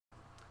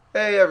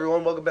Hey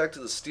everyone, welcome back to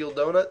the Steel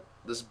Donut.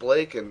 This is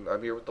Blake, and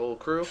I'm here with the whole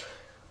crew.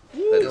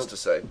 That is to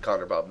say,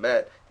 Connor, Bob,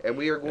 Matt, and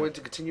we are going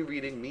to continue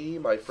reading Me,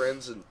 My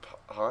Friends, and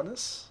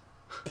Panis.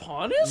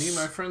 Panis? Me,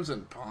 my friends,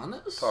 and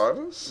Panis?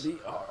 Panis?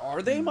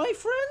 Are they my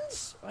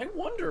friends? I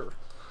wonder.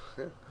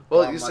 Yeah.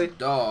 Well, you my see,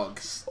 dog,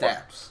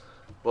 Staps.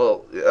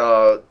 well,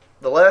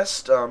 the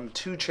last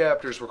two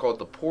chapters were called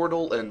The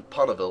Portal and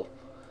Punnaville,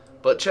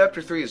 but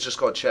Chapter 3 is just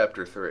called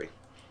Chapter 3.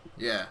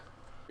 Yeah.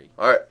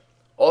 Alright,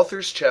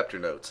 author's chapter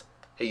notes.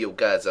 Hey yo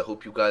guys, I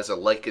hope you guys are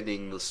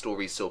liking the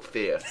story so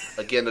fair.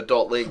 Again,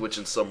 adult language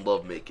and some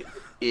lovemaking.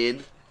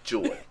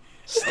 Enjoy.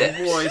 Staps.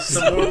 Oh boy,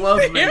 some more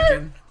love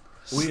making.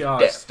 We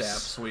are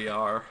Staps, we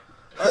are.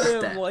 I am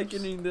Staps.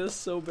 likening this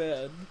so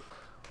bad.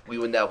 We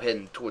were now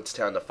heading towards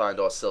town to find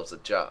ourselves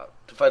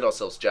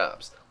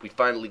jobs. We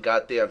finally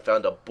got there and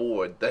found a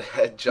board that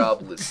had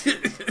job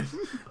listings.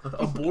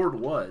 Aboard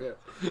what?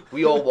 Yeah.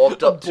 We all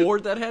walked A up to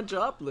board that had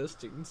job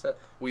listings.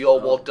 We all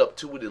walked up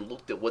to it and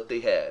looked at what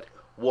they had.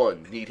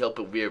 1. Need help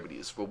at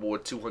rarities.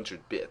 Reward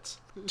 200 bits.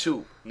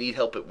 2. Need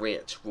help at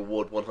ranch.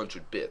 Reward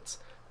 100 bits.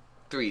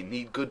 3.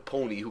 Need good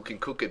pony who can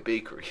cook at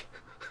bakery.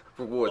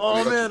 Reward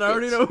 300 Oh man, I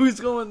already bits. know who's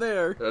going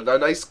there. A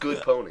nice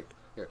good pony.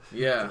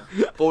 Yeah.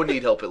 4.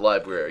 Need help at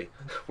library.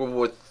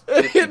 Reward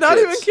 50 Not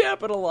even bits.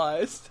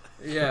 capitalized.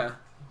 Yeah.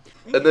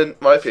 And then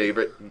my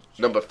favorite,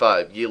 number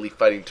 5. Yearly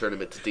fighting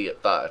tournament today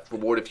at 5.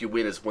 Reward if you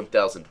win is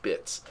 1,000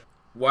 bits.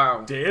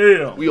 Wow.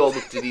 Damn! We all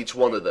looked at each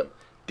one of them.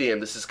 Damn,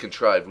 this is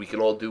contrived. We can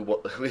all do one.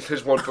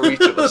 There's one for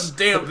each of us.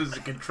 Damn, this is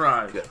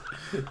contrived.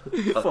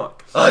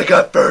 Fuck. I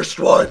got first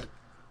one.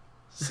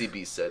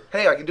 CB said,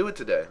 "Hey, I can do it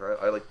today."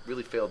 I like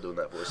really failed doing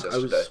that voice I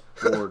yesterday.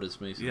 was bored as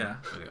Mason. Yeah.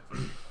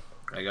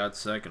 I got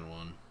second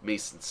one.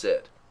 Mason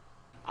said.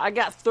 I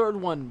got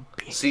third one.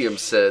 CM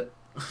said.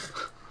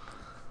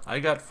 I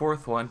got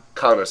fourth one.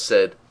 Connor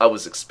said, "I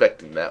was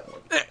expecting that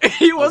one."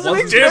 He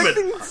wasn't Damn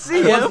expecting I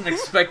CM. wasn't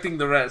expecting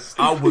the rest.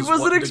 I He was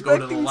wasn't wanting to go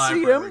to the expecting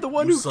library, CM, the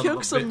one you who son of a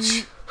cooks a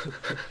bitch.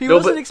 He No,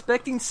 wasn't but-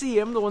 expecting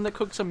CM, the one that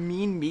cooks a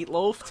mean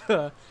meatloaf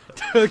to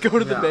go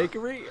to the Yeah.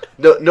 bakery.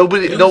 No,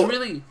 nobody, It no, was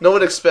really- no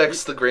one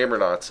expects the grammar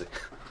Nazi.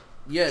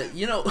 Yeah,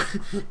 you know,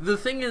 the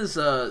thing is,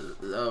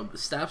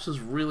 Staps was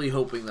really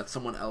hoping that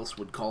someone else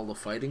would call the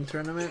fighting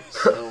tournament,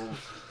 so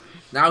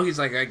now he's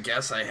like, I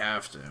guess I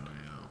have to, you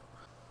know.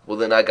 Well,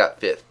 then I got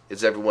 5th.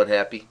 Is everyone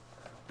happy?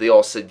 They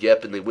all said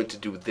yep, and they went to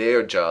do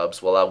their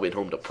jobs while I went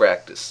home to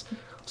practice.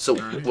 So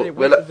They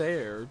when went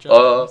there.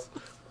 Jobs.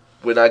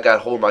 when I got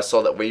home, I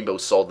saw that Rainbow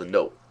saw the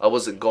note. I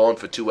wasn't gone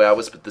for 2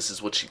 hours, but this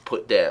is what she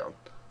put down.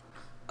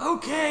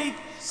 Okay,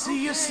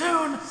 see you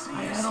soon.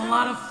 I had a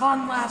lot of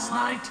fun last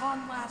night.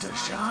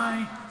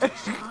 Shy.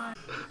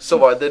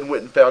 So I then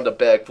went and found a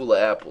bag full of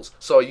apples.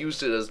 So I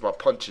used it as my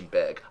punching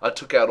bag. I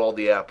took out all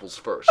the apples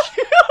first.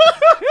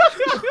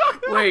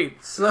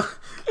 Wait, so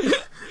He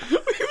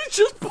was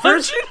just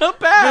punching a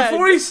bag.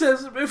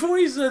 before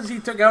he says he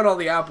took out all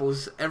the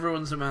apples,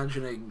 everyone's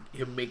imagining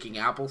him making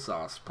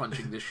applesauce,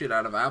 punching the shit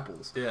out of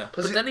apples. Yeah.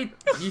 But then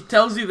he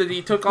tells you that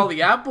he took all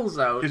the apples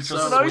out. It's So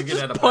just So he's swinging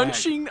just at a bag.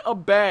 punching a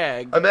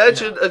bag.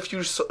 Imagine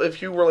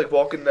if you were like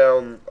walking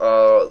down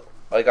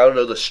like I don't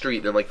know the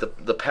street in like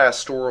the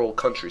pastoral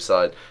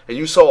countryside, and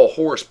you saw a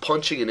horse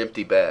punching an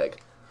empty bag.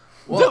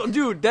 well, No,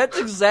 dude, that's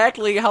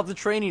exactly how the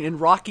training in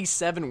Rocky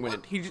 7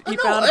 went. He no,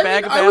 found a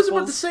bag of I apples.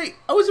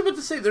 was about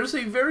to say, there's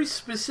a very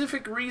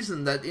specific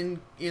reason that in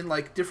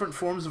like different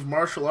forms of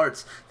martial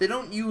arts, they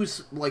don't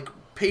use like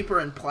paper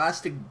and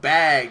plastic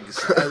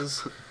bags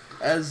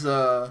as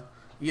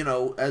you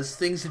know, as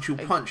things that you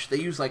punch. They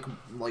use like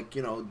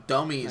you know,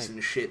 dummies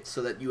and shit,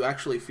 so that you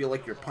actually feel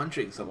like you're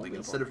punching something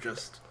instead of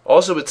just.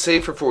 Also, it's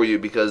safer for you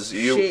because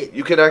Shit.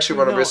 you can actually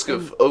run a No, risk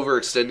of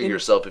overextending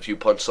yourself if you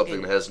punch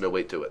something that has no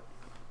weight to it.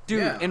 Dude,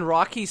 Yeah. in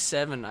Rocky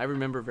 7, I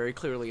remember very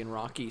clearly in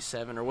Rocky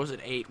 7, or was it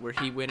 8, where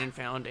he went and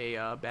found a bag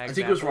of apples. I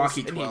think it was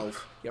Rocky and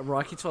 12. Yeah,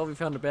 Rocky 12, he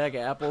found a bag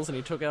of apples, and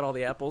he took out all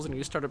the apples, and he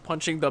just started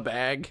punching the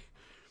bag.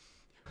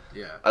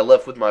 Yeah. I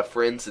left with my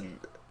friends in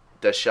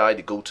Dashai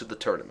to go to the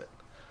tournament.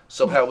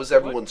 So how was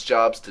everyone's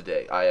jobs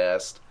today? I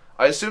asked.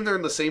 I assume they're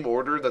in the same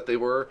order that they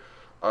were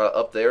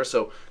up there,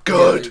 so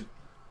good!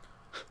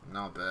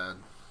 Not bad.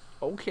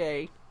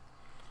 Okay.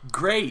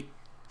 Great!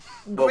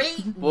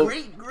 Great.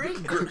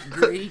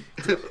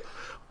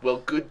 Well,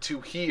 good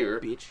to hear.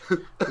 Bitch.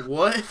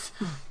 What?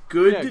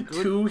 Good Yeah,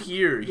 good- to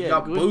hear. You yeah,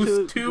 got good both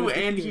to- two good to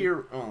and hear.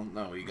 here. Oh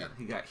no, you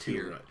got two.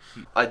 here.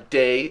 Right. A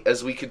day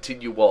as we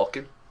continue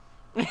walking.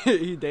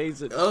 He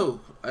days it.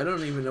 Oh, I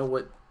don't even know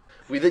what.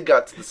 We then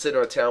got to the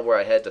center of town where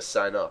I had to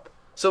sign up.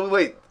 So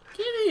wait,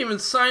 He didn't even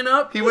sign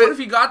up. He What went- if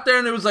he got there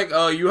and it was like,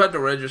 oh, you had to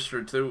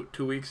register 2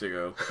 weeks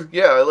ago?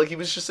 yeah, like he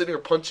was just sitting here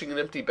punching an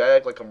empty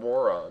bag like a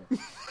moron.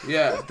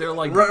 Yeah, They're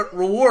like-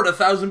 reward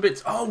 1,000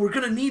 bits. Oh, we're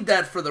gonna need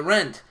that for the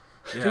rent.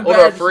 Yeah. Too On our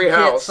bad free you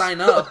can't house.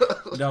 sign up.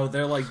 No,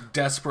 they're like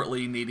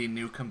desperately needing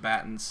new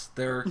combatants.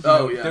 They're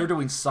Oh, yeah. they're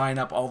doing sign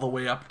up all the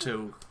way up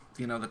to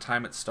the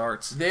time it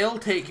starts. They'll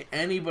take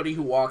anybody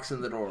who walks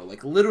in the door,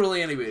 like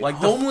literally anybody. Like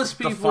homeless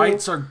people. The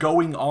fights are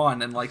going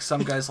on, and like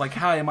some guy's like,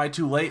 "Hi, am I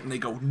too late?" And they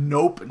go,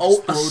 "Nope." And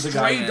just a throw the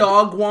guy stray in.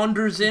 dog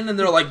wanders in, and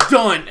they're like,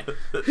 "Done."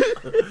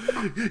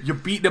 You're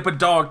beating up a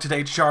dog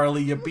today,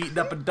 Charlie. You're beating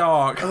up a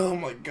dog. Oh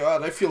my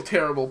god, I feel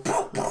terrible.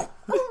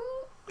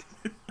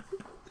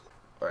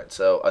 Alright,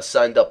 so I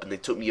signed up and they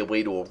took me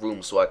away to a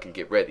room so I can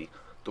get ready.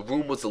 The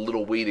room was a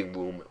little waiting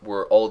room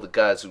where all the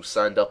guys who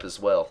signed up as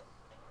well.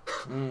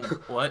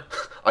 What?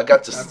 I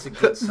got to That's a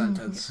good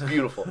sentence.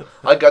 Beautiful.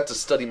 I got to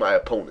study my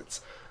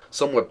opponents.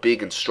 Some were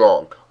big and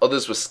strong.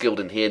 Others were skilled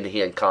in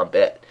hand-to-hand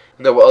combat.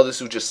 And there were others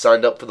who just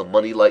signed up for the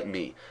money like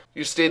me.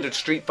 Your standard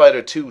Street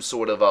Fighter 2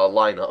 sort of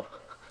lineup.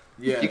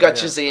 Yeah, You got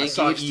your I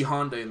saw Zangiefs. E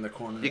Honda in the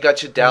corner. You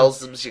got your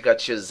Dalsums. You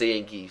got your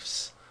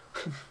Zangiefs.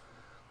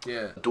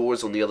 Yeah.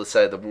 Doors on the other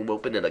side of the room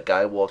opened and a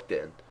guy walked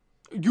in.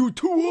 You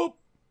two up?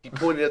 He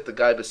pointed at the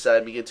guy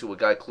beside me and to a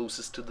guy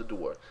closest to the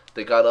door.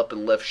 They got up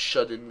and left,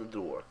 shutting the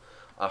door.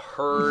 I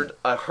heard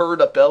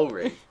a bell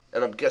ring,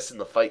 and I'm guessing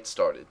the fight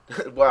started.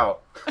 Wow.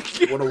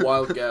 What a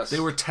wild guess. They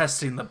were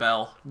testing the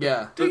bell.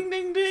 Yeah. Ding,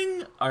 ding,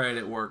 ding. All right,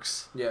 it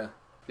works. Yeah.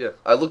 Yeah,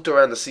 I looked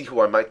around to see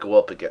who I might go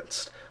up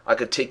against. I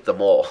could take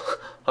them all.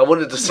 I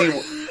wanted to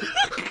see.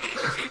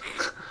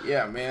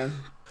 Yeah, man.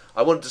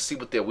 I wanted to see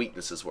what their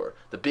weaknesses were.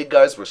 The big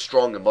guys were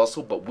strong in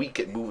muscle, but weak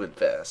at moving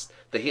fast.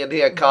 The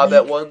hand-to-hand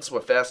combat ones were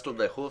fast on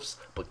their hoofs,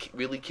 but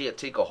really can't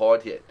take a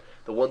hard hit.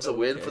 The ones that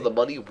were in for the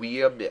money,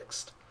 we are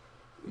mixed.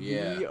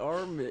 Yeah. We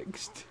are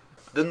mixed.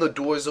 Then the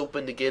doors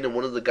opened again, and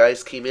one of the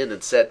guys came in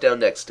and sat down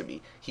next to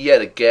me. He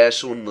had a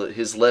gash on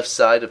his left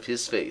side of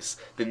his face.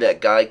 Then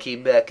that guy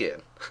came back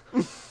in.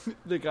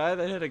 The guy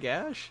that had a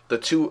gash? The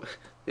two...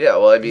 Yeah,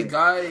 well, I The mean...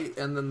 guy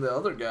and then the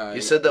other guy.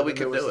 You said that and we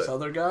then could there do was it. This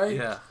other guy.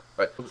 Yeah.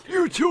 Right.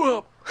 You two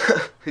up?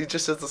 He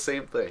just says the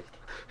same thing.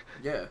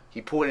 Yeah.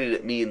 He pointed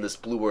at me and this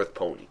Blue Earth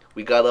pony.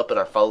 We got up and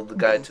I followed the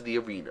guy to the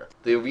arena.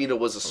 The arena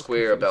was a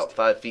square about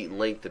 5 feet in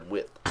length and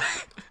width.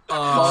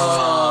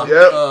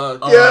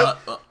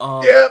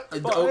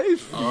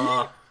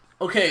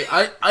 Okay,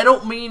 I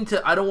don't mean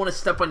to. I don't want to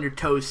step on your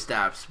toes,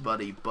 Staps,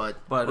 buddy, but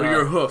or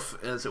your hoof,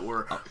 as it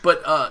were.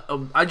 But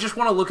I just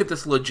want to look at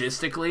this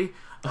logistically.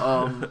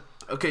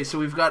 Okay, so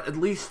we've got at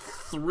least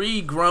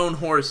 3 grown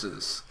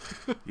horses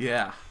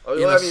Yeah.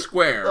 in a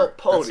square. Well,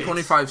 ponies. That's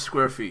 25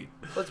 square feet.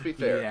 Let's be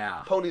fair.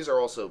 Yeah. Ponies are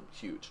also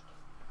huge.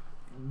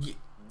 Yeah,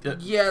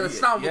 that's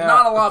not Yeah,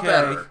 not a lot okay.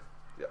 better.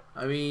 Yeah.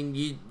 I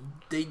mean,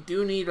 they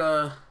do need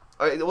a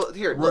Well,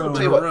 here, room. let me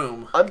tell you what.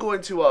 Room. I'm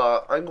going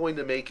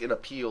to make an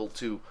appeal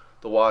to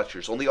the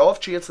watchers. On the off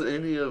chance that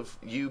any of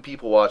you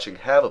people watching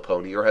have a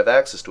pony or have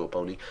access to a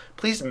pony,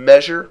 please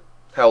measure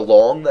how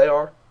long they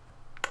are.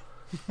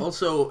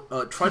 Also,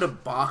 try to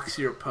box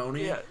your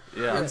pony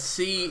Yeah. and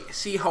see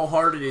how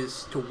hard it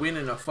is to win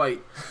in a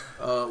fight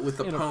with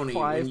a In a pony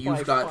 5 when you've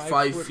by got 5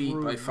 5 foot feet by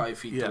room. 5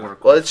 feet Yeah. to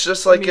work Well, with. it's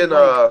just like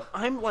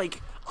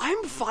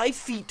I'm 5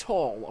 feet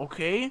tall,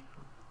 okay?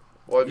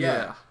 well,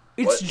 Yeah.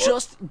 It's What?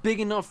 just big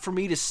enough for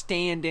me to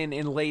stand in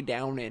and lay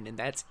down in, and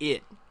that's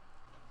it.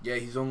 Yeah,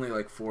 he's only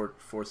like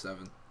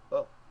 4'7".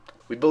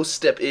 We both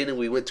stepped in and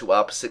we went to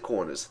opposite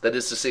corners. That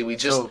is to say, we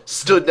just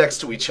stood next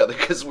to each other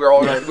because we're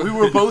all. We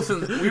were both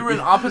we were in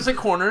opposite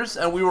corners,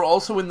 and we were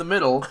also in the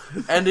middle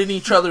and in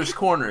each other's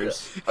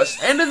corners,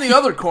 and in the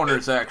other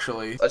corners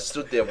actually. I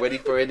stood there ready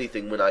for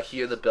anything when I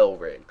hear the bell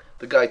ring.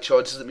 The guy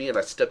charges at me and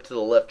I step to the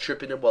left,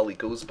 tripping him while he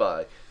goes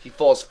by. He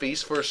falls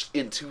face first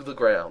into the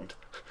ground.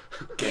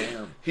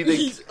 Damn.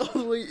 He's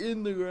all the way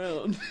in the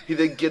ground. He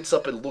then gets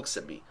up and looks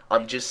at me.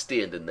 I'm just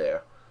standing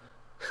there.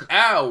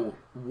 Ow!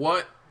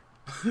 What?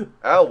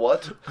 Ow,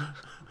 what?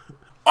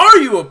 Are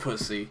you a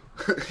pussy?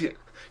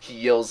 He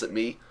yells at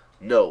me.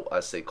 No, I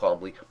say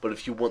calmly, but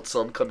if you want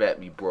some, come at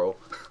me, bro.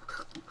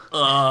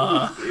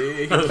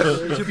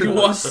 If you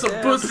want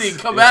some pussy,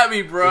 come at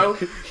me, bro.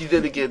 He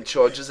then again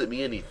charges at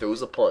me and he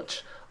throws a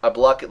punch. I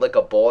block it like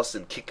a boss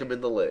and kick him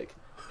in the leg.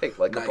 Hey,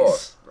 like Nice. a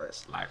boss.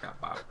 Nice.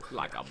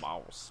 Like a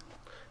mouse.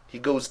 He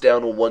goes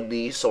down on one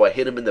knee, so I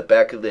hit him in the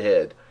back of the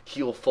head.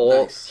 Heel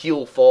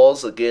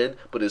falls again,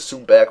 but is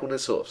soon back on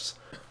his hoofs.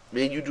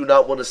 Man, you do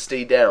not want to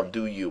stay down,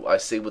 do you? I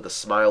say with a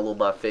smile on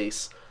my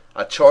face.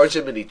 I charge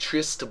him and he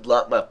tries to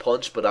block my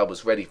punch, but I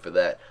was ready for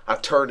that. I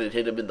turned and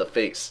hit him in the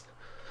face.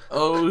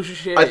 Oh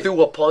shit! I threw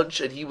a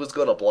punch and he was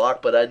gonna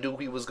block, but I knew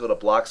he was gonna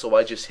block, so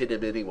I just hit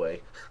him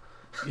anyway.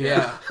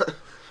 Yeah.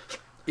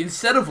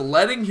 Instead of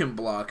letting him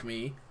block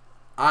me,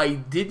 I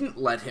didn't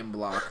let him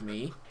block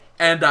me,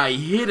 and I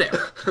hit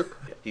him.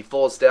 He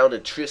falls down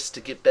and tries to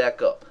get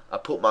back up. I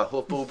put my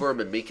hoof over him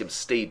and make him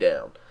stay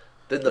down.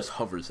 Then Just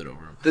hovers it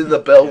over him. Then the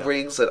bell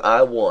rings and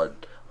I won.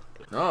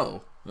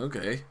 Oh,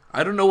 okay.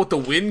 I don't know what the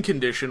win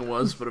condition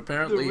was, but The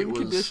apparently it win was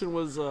condition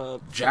was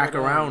jack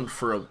around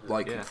for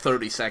like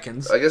 30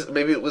 seconds. I guess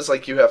maybe it was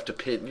like you have to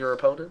pin your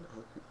opponent.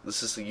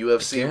 This is the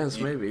UFC. Yes,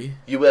 maybe.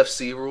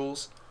 UFC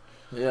rules.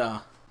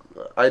 Yeah.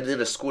 I'm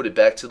then escorted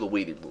back to the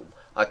waiting room.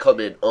 I come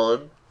in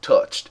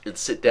untouched and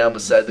sit down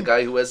beside the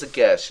guy who has a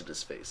gash in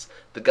his face.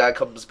 The guy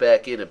comes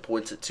back in and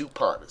points at 2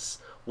 panas.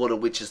 one of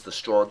which is the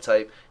strong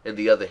type, and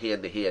the other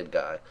hand-to-hand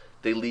guy.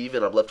 They leave,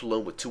 and I'm left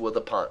alone with 2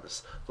 other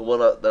partners. The one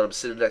that I'm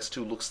sitting next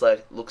to looks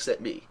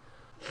at me.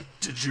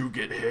 Did you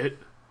get hit?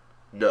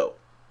 No.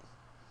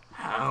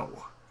 How?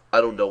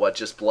 I don't know, I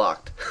just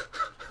blocked.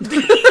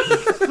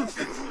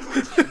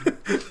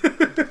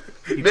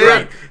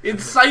 Great,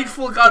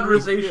 insightful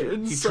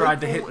conversation. He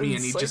tried to hit me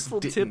and he just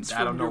didn't.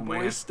 I don't know,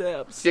 man.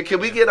 Staps. Yeah, can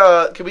we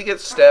get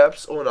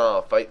Staps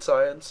on fight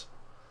science?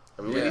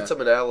 I mean, we need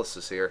some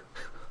analysis here.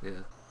 Yeah.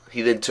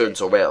 He then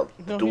turns around.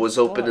 No, Doors he's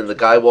open blocked. and the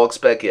guy walks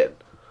back in.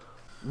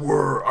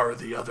 Where are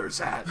the others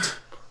at?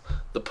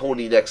 The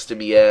pony next to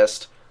me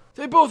asked.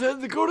 They both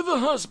had to go to the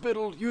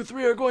hospital. You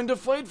 3 are going to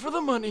fight for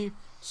the money.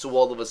 So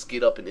all of us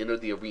get up and enter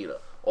the arena.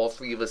 All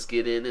 3 of us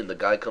get in, and the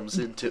guy comes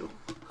in too.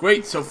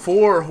 Great, so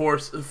four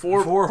horses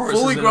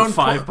fully in grown a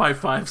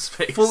 5x5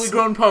 space. fully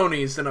grown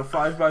ponies in a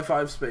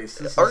 5x5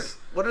 space.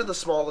 What are the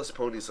smallest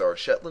ponies? Are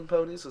Shetland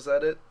ponies? Is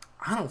that it?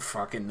 I don't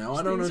fucking know.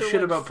 I don't know things are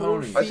shit like about 4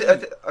 ponies.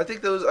 feet. I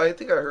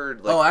think I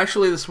heard. Like, Oh,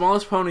 actually, the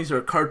smallest ponies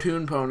are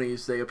cartoon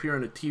ponies. They appear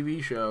in a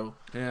TV show.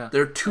 Yeah.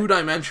 They're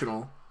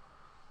 2-dimensional.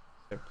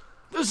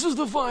 This is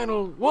the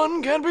final.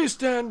 One can be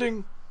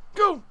standing.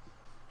 Go.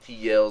 he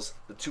yells.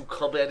 The 2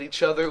 come at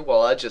each other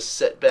while I just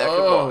sit back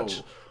and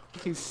watch.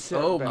 He's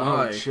set Oh back.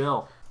 my.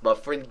 Chill. My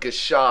friend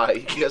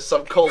Gashai. Yes,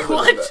 I'm calling him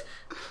What?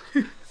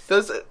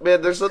 that.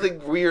 Man, there's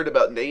something weird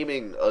about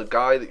naming a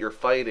guy that you're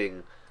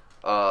fighting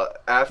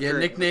after... Yeah,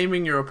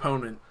 nicknaming your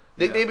opponent.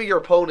 Nicknaming your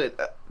opponent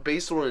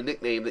based on a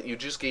nickname that you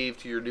just gave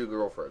to your new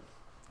girlfriend.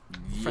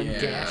 Friend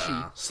Yeah.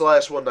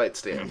 Gashi. / one night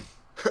stand.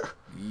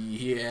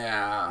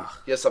 Yeah.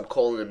 Yes, I'm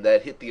calling him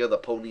that. Hit the other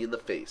pony in the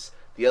face.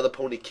 The other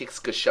pony kicks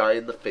Gashai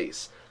in the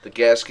face. The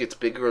gash gets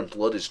bigger and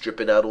blood is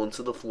dripping out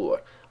onto the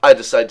floor. I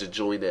decide to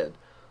join in.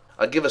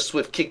 I give a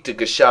swift kick to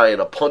Gashai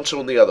and a punch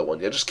on the other one.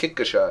 Yeah, just kick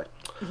Gashai.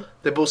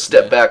 They both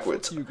step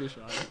backwards. You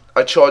Gashi.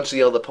 I charge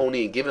the other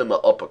pony and give him an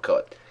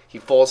uppercut. He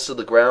falls to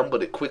the ground,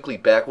 but it quickly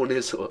back on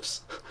his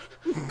hoofs.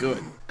 Good.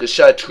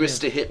 Gashai tries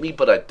to hit me,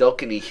 but I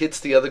duck and he hits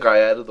the other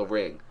guy out of the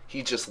ring.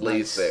 He just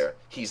lays Nice. there.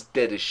 He's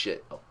dead as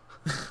shit.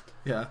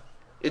 Yeah.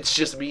 It's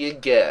just me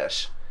and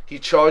Gash. He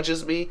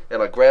charges me,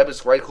 and I grab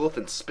his right hoof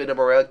and spin him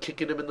around,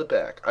 kicking him in the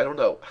back. I don't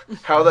know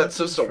how that's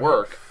supposed to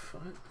work.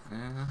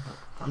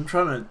 I'm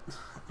trying to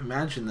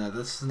imagine that.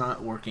 This is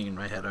not working in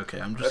my head. Okay,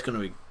 I'm just going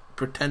to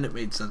pretend it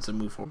made sense and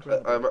move forward.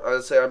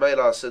 I'd say I might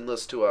send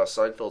this to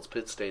Seinfeld's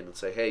pit stain and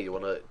say, hey, you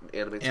want to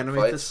animate some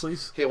Animate fights? this,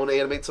 please? Hey, want to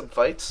animate some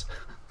fights?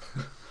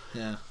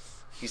 Yeah.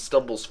 He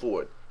stumbles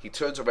forward. He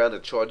turns around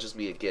and charges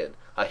me again.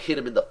 I hit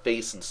him in the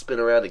face and spin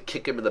around and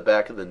kick him in the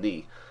back of the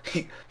knee.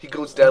 He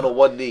goes down on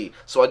one knee,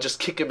 so I just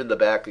kick him in the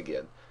back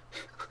again.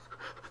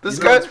 This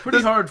You know, guy, it's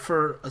pretty hard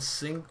for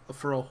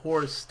a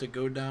horse to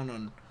go down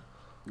on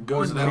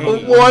Goes one down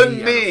knee. on one out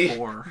of knee.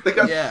 4. They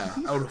got, Yeah,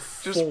 out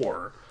of Just-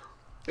 4.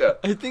 yeah.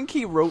 I think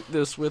he wrote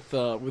this with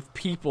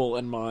people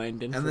in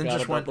mind and And then forgot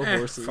just about went, the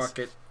horses. fuck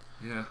it.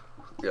 Yeah.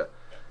 Yeah.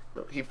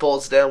 He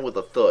falls down with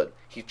a thud.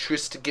 He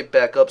tries to get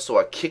back up, so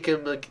I kick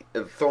him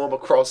and throw him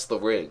across the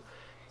ring.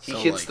 He So,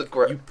 hits like, the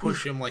ground. You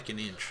push him like an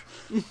inch.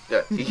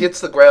 Yeah, he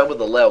hits the ground with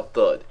a loud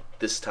thud.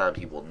 This time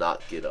he will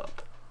not get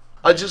up.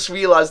 I just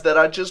realized that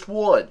I just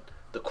won.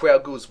 The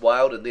crowd goes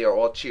wild and they are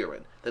all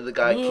cheering. Then the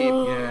guy came.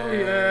 Oh,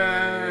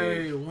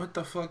 yay! What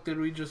the fuck did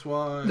we just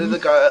watch? Then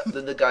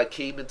the guy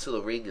came into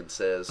the ring and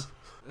says,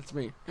 That's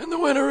me. And the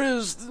winner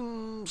is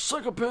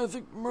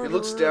psychopathic murderer. he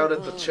looks down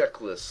at the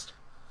checklist.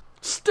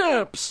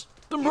 Staps,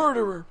 the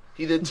murderer.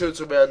 He then turns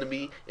around to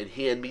me and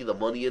hand me the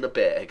money in a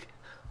bag.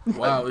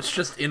 Wow, it's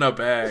just in a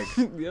bag.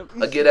 Yep.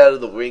 I get out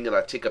of the ring and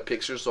I take a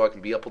picture so I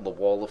can be up on the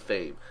wall of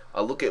fame.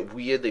 I look at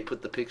Weird, they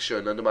put the picture,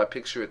 and under my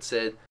picture it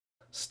said,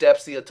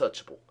 Staps the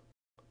Untouchable.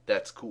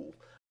 That's cool.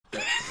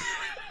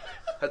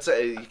 That's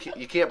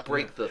you can't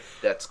break the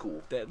that's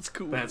cool. That's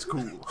cool. That's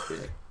cool.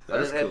 I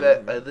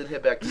then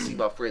head back to see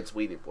my friends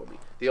waiting for me.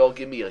 They all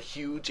give me a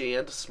huge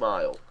and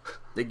smile.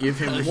 They give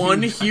him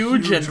one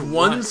huge huge and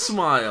one what?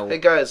 smile. Hey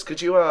guys,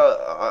 could you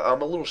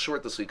I'm a little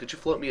short this week. Could you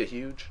float me a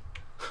huge?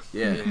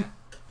 Yeah.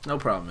 No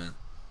problem, man.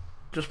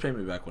 Just pay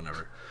me back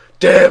whenever.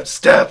 Damn,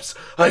 Staps!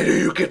 I knew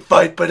you could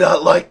fight, but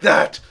not like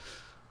that!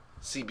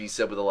 CB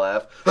said with a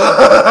laugh.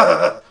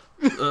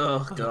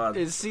 Oh, God.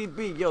 Hey,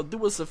 CB, yo,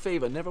 do us a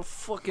favor. Never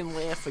fucking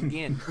laugh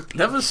again.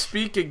 Never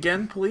speak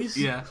again, please?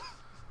 Yeah.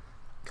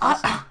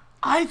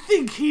 I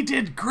think he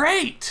did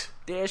great.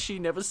 Dashy,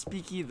 never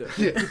speak either.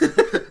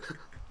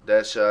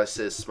 Dash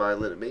says,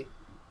 smiling at me.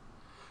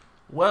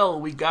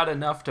 Well, we got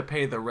enough to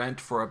pay the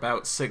rent for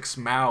about 6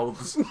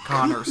 mouths,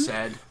 Connor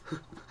said.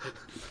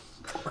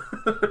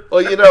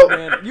 Well, you know,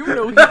 Man, you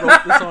know he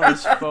wrote this on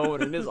his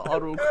phone and his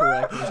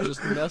autocorrect was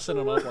just messing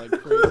him up like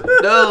crazy.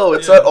 no,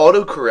 it's not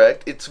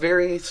autocorrect. It's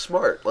very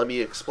smart. Let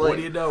me explain. What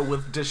do you know?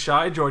 With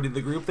Deshai joining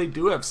the group, they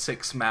do have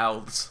 6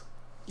 mouths.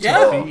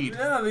 Yeah, feed.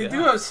 yeah, they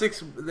do have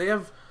 6. They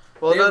have.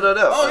 Well, they no, have- no,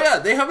 no. Oh, yeah,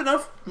 they have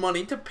enough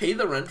money to pay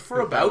the rent for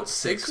about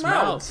 6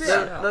 mouths.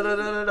 Yeah.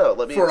 No.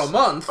 Let me For a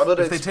month. I'm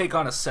gonna If they take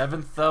on a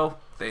 7th, though,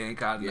 they ain't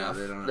got Yeah, enough.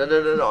 they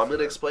don't No. I'm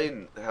gonna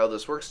explain how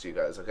this works to you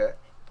guys. Okay.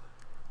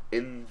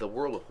 in the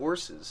world of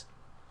horses,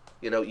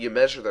 you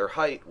measure their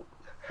height.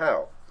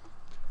 How?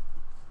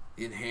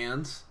 In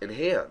hands? In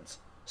hands.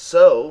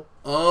 So...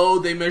 Oh,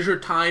 they measure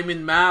time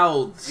in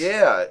mouths.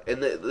 Yeah,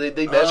 and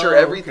they measure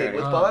everything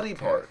with body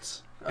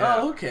parts.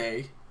 Oh,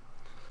 okay.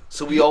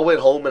 So we all went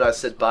home, and I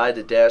said bye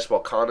to Dash while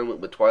Connor went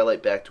with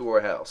Twilight back to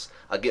her house.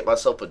 I get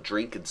myself a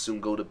drink and soon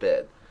go to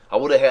bed. I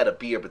would have had a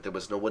beer, but there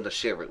was no one to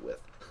share it with.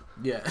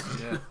 Yeah.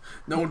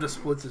 No one to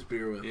split this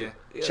beer with. Yeah.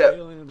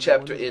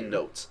 Chapter in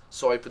notes.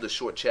 Sorry for the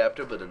short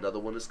chapter, but another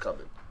one is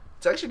coming.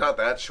 It's actually not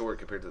that short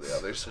compared to the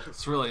others.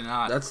 It's really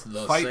not. That's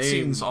the Fight same.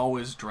 scenes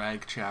always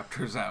drag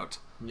chapters out.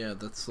 Yeah,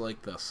 that's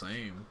like the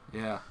same.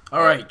 Yeah.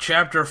 All right,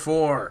 chapter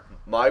 4.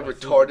 My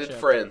retarded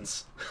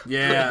friends.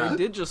 Yeah. We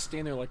did just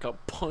stand there like a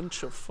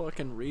bunch of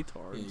fucking Yeah,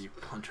 retards. you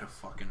bunch of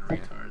fucking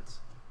retards.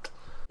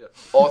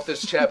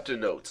 Author's chapter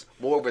notes.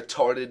 More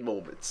retarded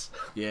moments.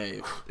 Yeah.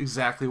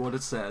 Exactly what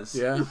it says.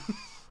 Yeah.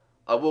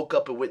 I woke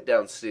up and went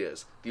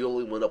downstairs. The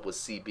only one up was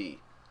CB.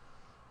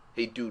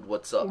 Hey dude,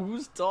 what's up?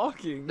 Who's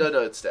talking? No,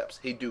 it's Staps.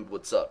 Hey dude,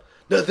 what's up?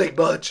 Nothing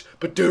much,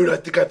 but dude, I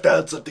think I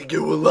found something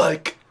you will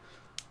like.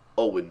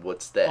 Owen,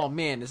 what's that? Oh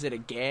man, is it a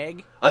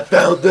gag? I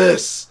found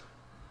this!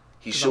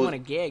 He 'Cause I want to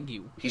gag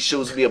you. He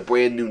shows me a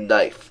brand new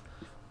knife.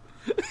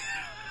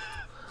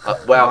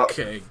 Wow.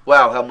 Okay.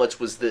 Wow, how much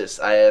was this?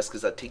 I ask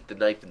as I take the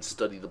knife and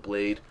study the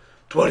blade.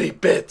 20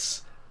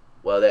 bits.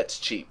 Well, that's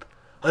cheap.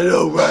 I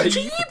know, right?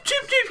 Cheap.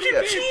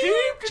 Yeah.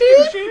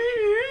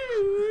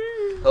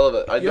 I love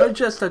it. I know. You're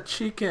just a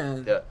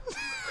chicken. Yeah.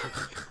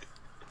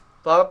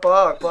 Bark,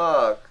 bark,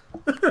 bark.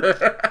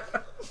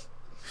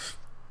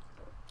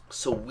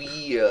 So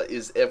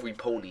is every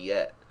pony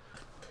at?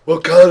 Well,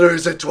 Connor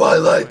is at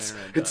Twilight's,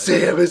 and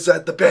Sam is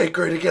at the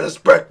bakery to get us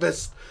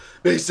breakfast.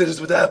 Mason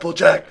is with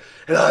Applejack,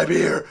 and I'm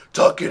here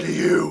talking to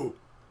you.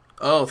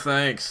 Oh,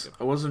 thanks.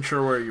 I wasn't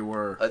sure where you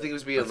were. I think he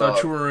was being I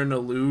thought you were an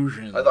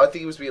illusion. I think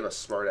he was being a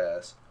smart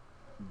ass.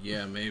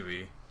 Yeah,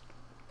 maybe.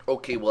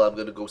 Okay, well, I'm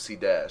gonna go see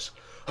Dash.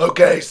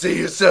 Okay, see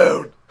you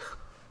soon.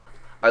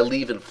 I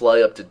leave and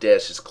fly up to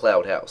Dash's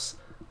cloud house.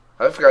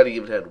 I forgot he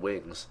even had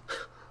wings.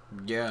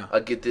 Yeah.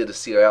 I get there to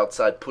see her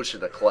outside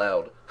pushing a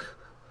cloud.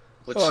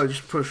 Which, Oh,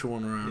 just push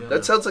one around.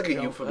 that sounds like a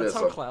That's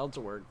euphemism. how clouds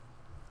work.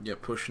 Yeah,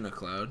 pushing a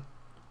cloud.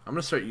 I'm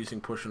gonna start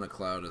using pushing a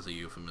cloud as a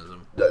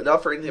euphemism.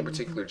 Not for anything in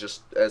particular,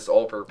 just as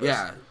all purpose.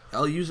 Yeah,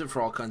 I'll use it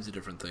for all kinds of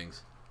different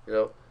things. You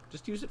know?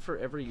 Just use it for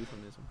every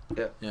euphemism.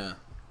 Yeah.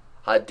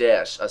 Hi,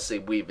 Dash, I say,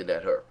 waving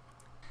at her.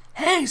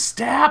 Hey,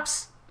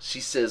 Staps! She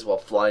says while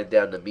flying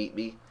down to meet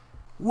me,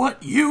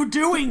 What you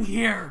doing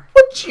here?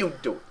 What you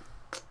doing?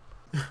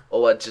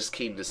 Oh, I just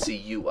came to see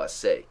you, I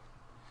say.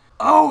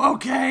 Oh,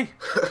 okay.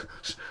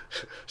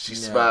 She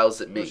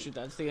smiles at Oh, me. shoot,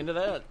 that's the end of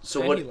that. So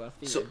Then what? he left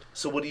the So, end.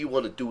 so what do you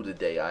want to do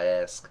today? I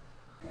ask.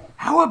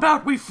 How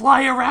about we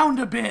fly around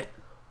a bit?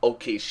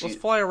 Okay, Let's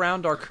fly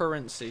around our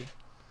currency.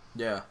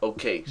 Yeah.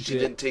 Okay, she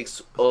then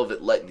takes all of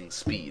it lightning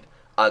speed.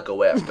 I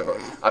go after her.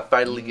 I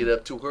finally get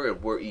up to her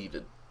and we're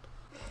even.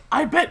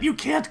 I bet you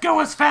can't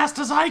go as fast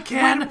as I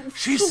can,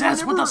 she so says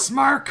with whenever- a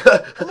smirk.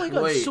 Oh my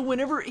god, Wait. so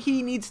whenever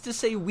he needs to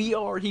say we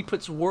are, he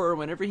puts were.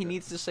 Whenever he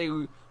needs to say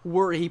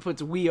were, he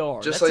puts we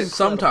are. Just That's like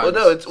incredible.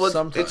 sometimes. Well, no,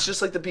 Sometimes. it's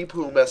just like the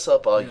people who mess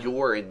up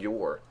your and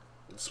your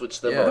and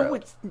switch them Yeah. around. No,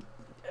 it's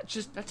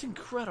just, that's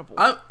incredible.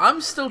 I'm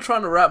still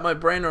trying to wrap my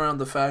brain around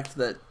the fact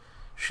that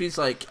she's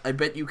like, I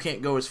bet you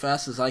can't go as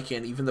fast as I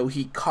can, even though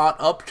he caught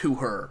up to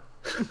her.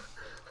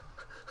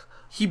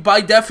 He,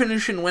 by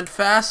definition, went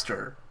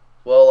faster.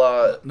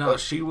 Well, No,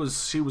 she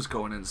was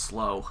going in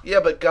slow. yeah,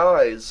 but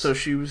guys, So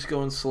she was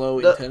going slow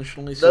No-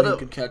 intentionally so none he of-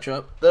 could catch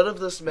up? none of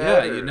this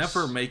matters. Yeah, you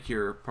never make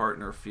your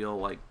partner feel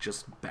like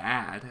just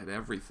bad at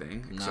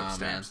everything, except Nah, Staps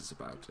man. is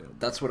about to.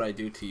 That's what I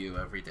do to you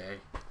every day.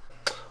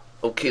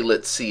 Okay,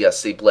 let's see. I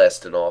say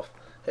blasting off.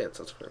 Hey, that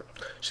sounds fair.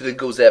 She then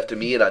goes after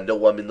me, and I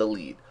know I'm in the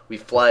lead. We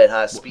fly at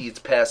high speeds,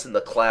 passing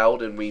the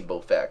cloud and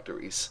rainbow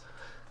factories.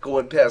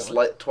 Going past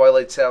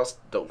Twilight's house,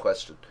 don't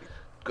question.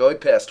 Going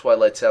past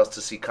Twilight's house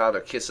to see Connor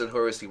kissing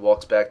her as he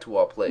walks back to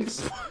our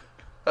place.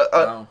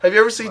 Wow. Have you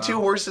ever seen two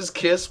horses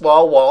kiss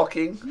while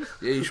walking?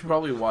 Yeah, you should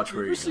probably watch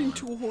where you you're ever seen going.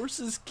 two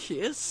horses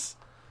kiss?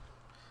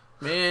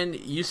 Man,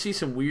 you see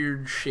some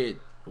weird shit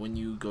when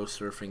you go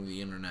surfing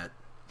the internet.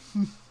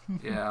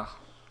 Yeah.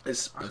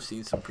 I've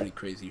seen some pretty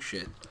crazy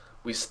shit.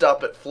 We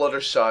stop at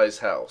Fluttershy's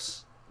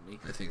house.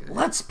 I think.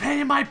 Let's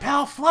pay my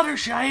pal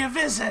Fluttershy a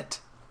visit.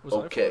 Was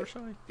Okay. I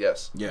Fluttershy?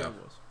 Yes. Yeah.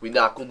 We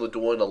knock on the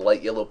door and a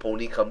light yellow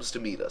pony comes to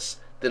meet us.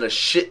 Then a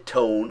shit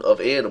ton of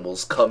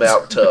animals come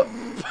out to...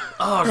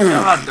 Oh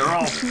god, they're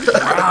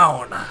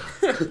all brown.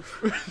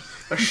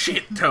 A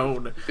shit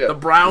tone. Yeah. The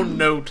brown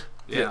note.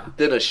 Yeah.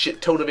 Then a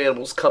shit ton of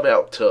animals come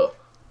out to...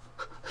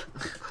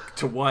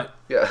 To what?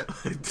 Yeah.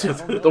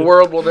 The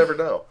world will never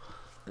know.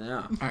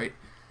 Yeah. Alright.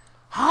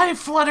 Hi,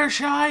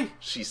 Fluttershy.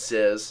 She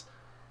says...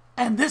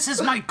 And this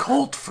is my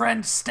cult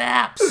friend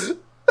Staps.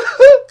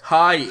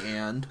 Hi,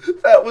 and.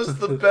 That was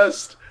the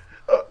best.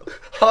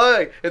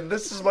 Hi, and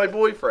this is my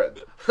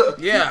boyfriend.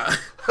 Yeah.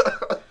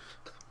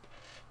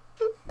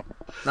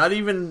 Not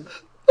even.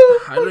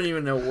 I don't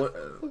even know what.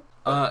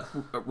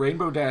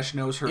 Rainbow Dash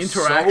knows her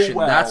Interaction, so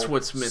well. that's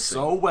what's missing.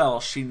 So well,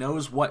 she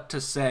knows what to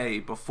say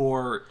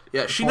before.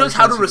 Yeah, she before knows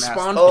how to Jesse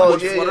respond to Oh,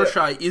 what yeah,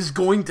 Fluttershy is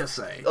going to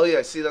say. Oh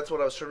yeah, see, that's what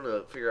I was trying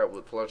to figure out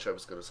what Fluttershy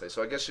was going to say.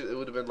 So I guess it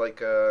would have been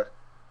like,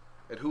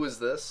 and who is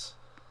this?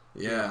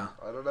 Yeah,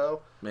 I don't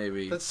know.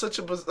 maybe. That's such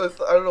a...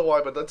 I don't know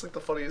why, but that's like the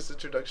funniest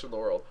introduction in the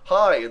world.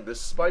 Hi, and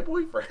this is my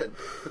boyfriend.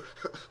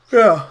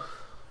 Yeah.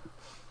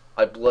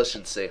 I blush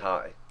and say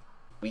hi.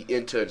 We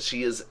enter, and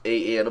she is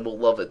a animal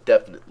lover,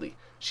 definitely.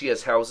 She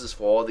has houses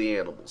for all the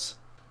animals.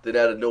 Then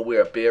out of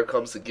nowhere, a bear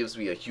comes and gives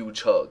me a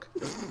huge hug.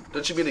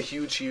 Don't you mean a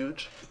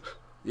huge?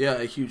 Yeah,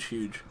 a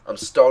huge. I'm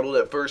startled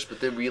at first,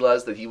 but then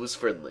realized that he was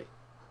friendly.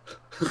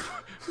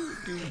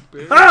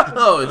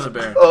 Oh, it's a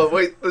bear. Oh,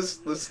 wait,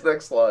 this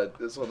next line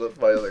is one of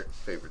my other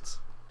favorites.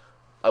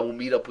 I will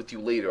meet up with you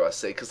later, I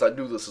say, because I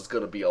knew this was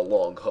going to be a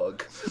long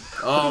hug.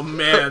 Oh,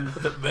 man.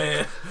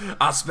 Man,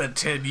 I spent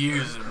 10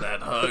 years in that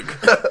hug.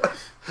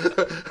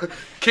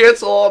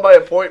 Cancel all my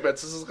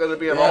appointments. This is going to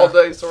be an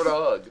all-day sort of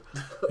hug.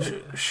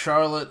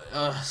 Charlotte,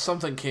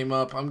 something came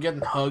up. I'm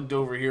getting hugged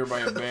over here by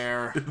a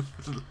bear.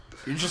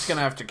 You're just going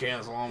to have to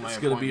cancel all my appointments.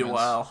 It's gonna be a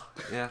while.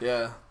 Yeah.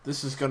 Yeah,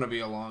 this is going to be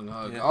a long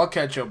hug. Yeah. I'll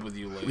catch up with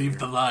you later. Leave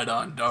the light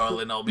on,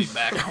 darling. I'll be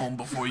back home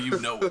before you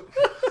know it.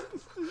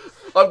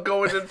 I'm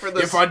going in for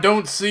this. If I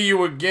don't see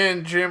you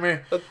again, Jimmy,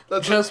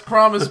 just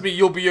promise me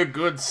you'll be a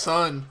good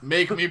son.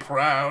 Make me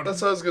proud.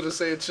 That's what I was going to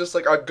say. It's just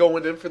like, I'm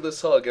going in for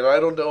this hug, and I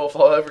don't know if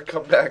I'll ever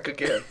come back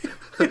again.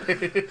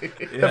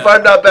 If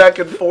I'm not back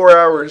in 4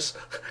 hours,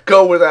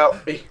 go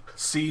without me.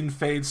 Scene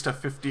fades to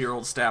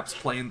 50-year-old Staps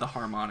playing the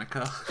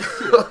harmonica.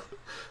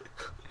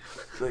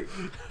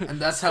 And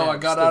that's how I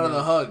got out of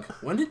the hug.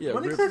 When Rip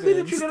exactly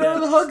Van did you get out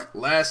of the Staps. hug?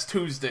 Last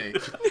Tuesday.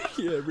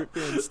 Yeah, Rip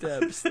Van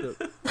Staps.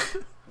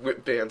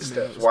 Rip Van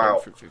Staps. Wow.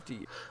 For 50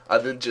 years. I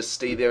then just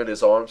stay there in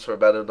his arms for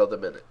about another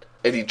minute.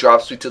 And he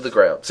drops me to the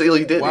ground. See,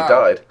 he did. Wow. He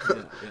died.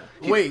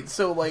 Wait,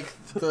 so like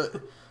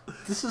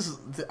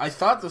I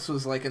thought this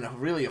was like a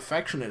really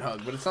affectionate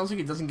hug, but it sounds like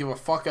he doesn't give a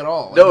fuck at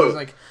all. Like, No. he's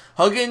like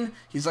hugging.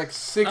 He's like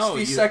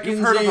 60 seconds.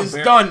 heard of a He's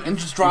bear- done and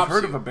just drops. You've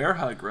heard you. of a bear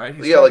hug, right?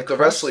 He's Yeah, trying like to the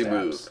crush wrestling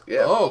Staps. move.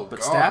 Yeah. Oh, But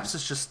God. Staps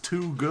is just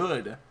too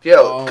good.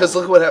 Yeah, because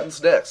look what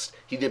happens next.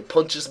 He then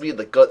punches me in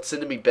the gut,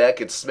 sending me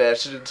back and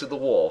smashes it into the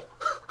wall.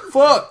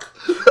 Fuck.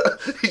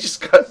 He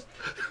just got...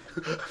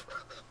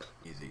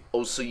 Easy.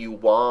 Oh, so you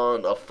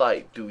want a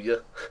fight, do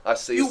you? I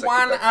say You a second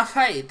want back. a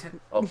fight?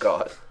 Oh,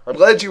 God. I'm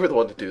glad you were the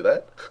one to do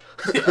that.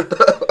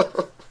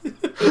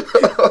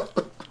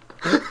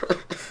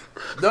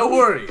 No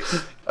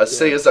worries. I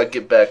say as I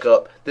get back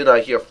up, then I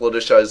hear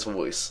Fluttershy's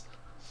voice.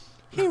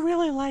 He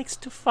really likes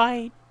to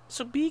fight,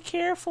 so be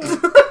careful.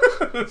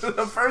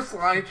 The first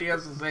line she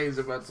has to say is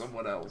about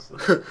someone else.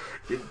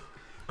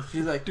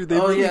 She's like, Dude, they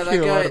oh really yeah,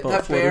 care a lot that guy, about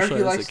that bear, Fluttershy he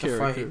as a likes to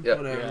fight. character. Yeah.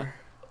 Whatever.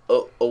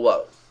 Oh,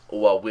 wow.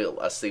 Oh, I will,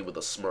 I say with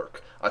a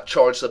smirk. I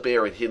charge the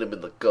bear and hit him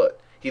in the gut.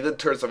 He then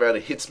turns around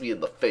and hits me in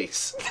the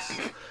face.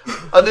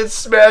 I then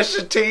smash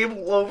the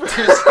table over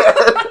his head.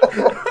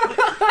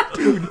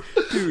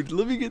 Dude,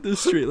 let me get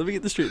this straight.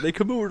 They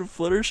come over to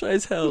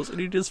Fluttershy's house, and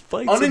he just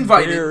fights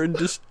Uninvited. a bear and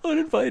just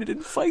uninvited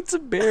and fights a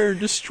bear and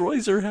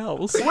destroys her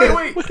house.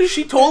 Wait. What an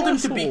She told him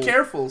to be asshole.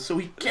 careful, so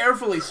he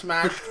carefully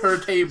smashed her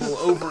table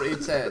over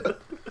its head.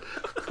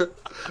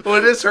 Well,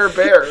 it is her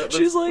bear.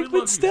 She's like, love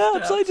but you,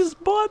 Staps, Staps." I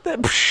just bought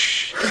that.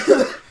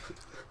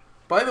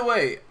 By the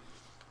way,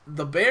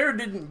 the bear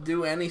didn't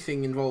do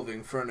anything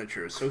involving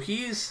furniture, so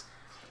he's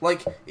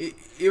like,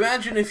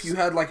 imagine if you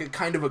had like a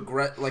kind of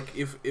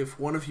if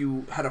one of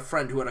you had a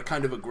friend who had a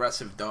kind of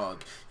aggressive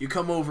dog. You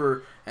come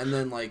over and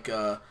then like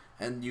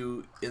and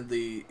you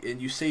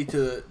say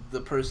to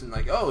the person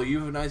like, oh, you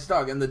have a nice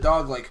dog, and the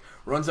dog like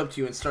runs up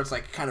to you and starts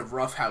like kind of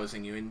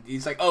roughhousing you, and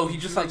he's like, oh, he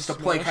just likes to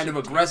play kind of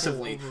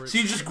aggressively, so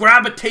you just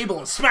grab a table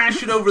and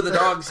smash it over the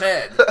dog's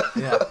head.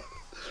 Yeah.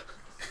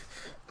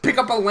 Pick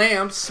up a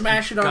lamp,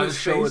 smash it on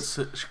his face.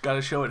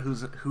 Gotta show it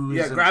who's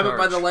Yeah, in grab it by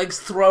charge. the legs,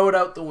 throw it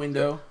out the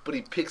window. But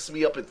he picks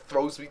me up and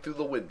throws me through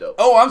the window.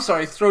 Oh, I'm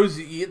sorry.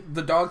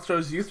 The dog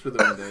throws you through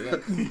the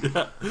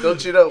window. Yeah.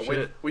 Don't you know,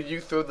 Shit. when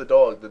you throw the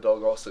dog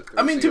also throws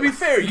I mean, to you. be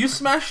fair, you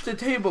smashed the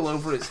table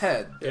over his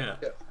head. Yeah.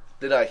 Yeah.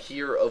 Then I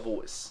hear a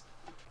voice.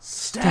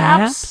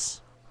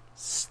 Staps?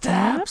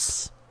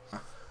 Staps?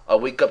 I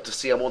wake up to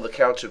see I'm on the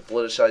couch at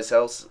Fluttershy's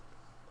house.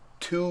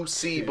 To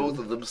see both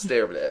of them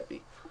staring at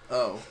me.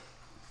 Oh.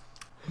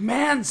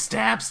 Man,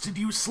 Staps, did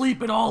you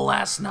sleep at all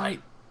last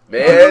night?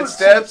 Man,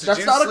 Staps, did That's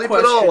you not a sleep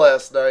at all question.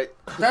 last night?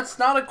 That's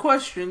not a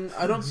question.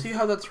 I don't see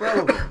how that's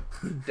relevant.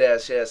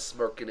 Dash ass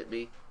smirking at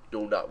me.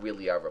 No, not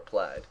really, I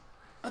replied.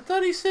 I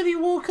thought he said he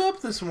woke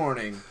up this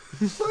morning.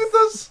 Look at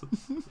this.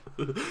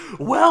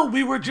 Well,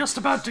 we were just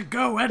about to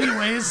go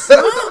anyways.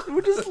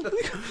 We're just,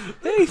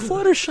 hey,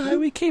 Fluttershy,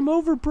 we came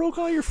over, broke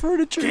all your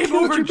furniture, Came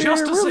killed over your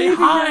just bear, to we're say leaving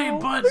hi, now.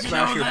 but you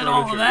Smash know, your then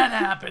all furniture. of that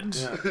happened.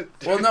 Yeah.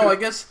 Well, no, I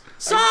guess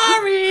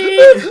Sorry!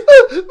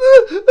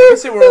 I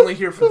guess they were only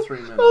here for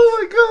 3 minutes. Oh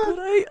my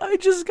god. But I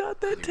just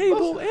got that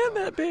table and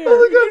that bear. Oh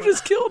my You god.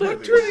 just killed him.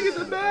 I'm turning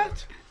into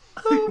Matt.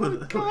 Oh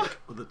my god.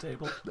 With the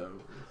table. No.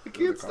 I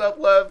can't stop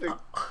laughing.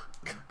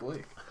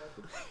 Blake.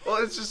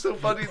 Well, it's just so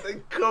funny. They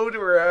go to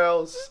her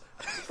house.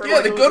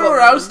 Yeah, they go to her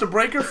house to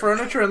break her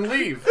furniture and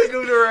leave. They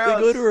go to her house.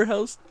 They go to her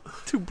house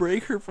to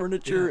break her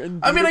furniture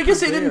and. I mean, I guess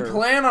they bear. didn't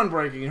plan on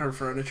breaking her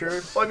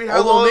furniture. Well, I mean, how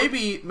Although long...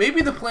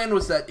 maybe the plan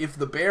was that if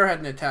the bear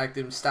hadn't attacked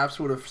him, Staps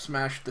would have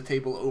smashed the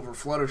table over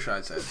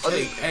Fluttershy's head.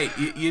 Hey,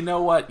 you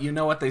know what? You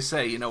know what they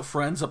say. You know,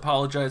 friends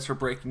apologize for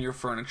breaking your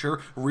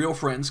furniture. Real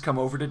friends come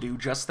over to do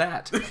just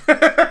that.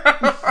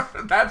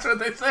 That's what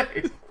they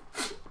say.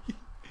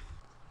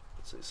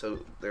 So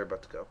they're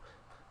about to go.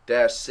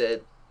 Dash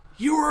said,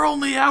 You were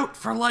only out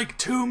for like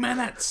 2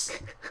 minutes.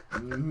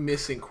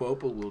 Missing quote,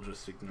 but we'll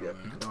just ignore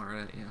that. All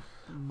right, yeah.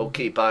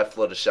 okay, bye,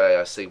 Fluttershy,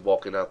 I say,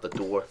 walking out the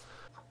door.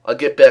 I'll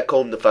get back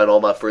home to find all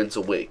my friends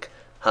awake.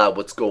 Hi,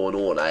 what's going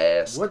on, I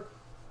asked.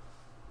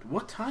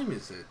 What time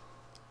is it?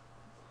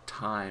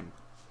 Time.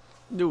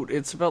 Dude,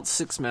 it's about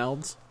 6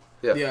 mouths.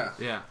 Yeah.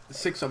 Yeah.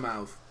 6 a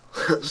mouth.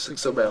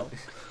 6 a.m.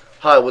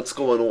 Hi, what's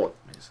going on?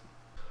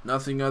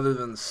 Nothing other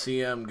than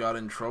CM got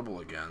in trouble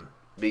again.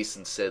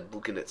 Mason said,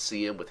 looking at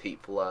CM with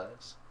hateful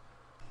eyes.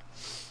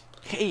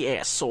 Hey,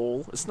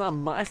 asshole! It's not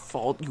my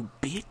fault, you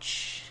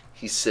bitch.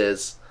 He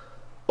says,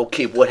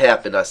 okay, what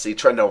happened? I say,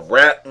 trying to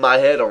wrap my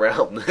head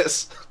around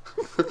this.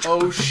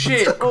 Oh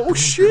shit! Oh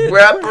shit!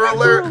 Rapper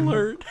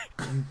alert!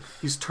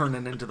 He's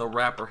turning into the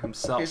rapper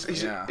himself.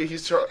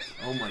 He's trying.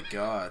 Oh my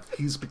god.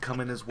 He's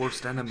becoming his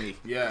worst enemy.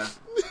 Yeah.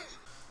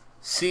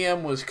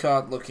 CM was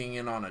caught looking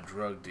in on a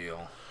drug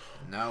deal.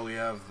 Now we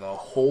have the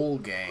whole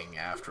gang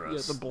after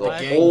us. Yeah, the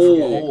black gang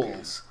whole from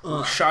Holes.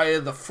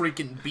 Shia the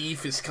freaking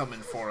beef is coming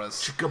for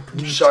us.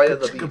 Shia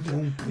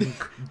the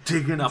Beef.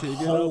 Digging up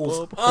holes,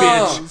 up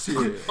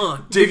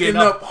bitch. Digging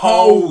up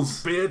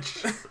holes.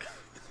 bitch.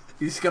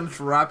 He's gonna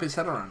wrap his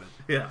head around it.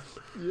 Yeah.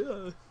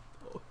 Yeah.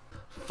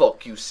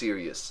 Fuck you,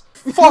 serious.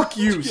 Fuck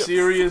you,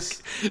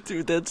 serious.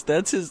 Dude,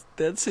 that's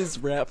his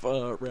rap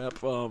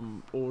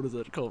what is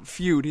that called?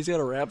 Feud. He's got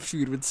a rap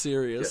feud with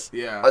Sirius.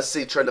 Yeah. I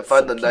see, trying to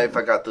find the knife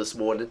I got this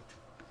morning.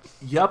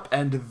 Yup,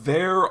 and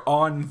they're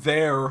on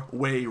their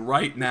way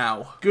right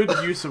now. Good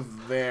use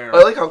of their.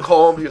 I like how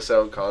calm you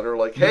sound, Connor.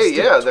 Like, hey, Missed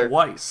it yeah, they're.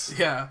 twice.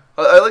 Yeah.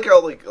 I like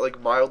how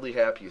like mildly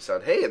happy you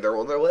sound. Hey, they're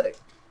on their way.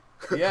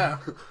 Yeah.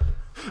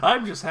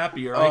 I'm just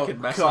happier I Oh, can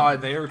mess God.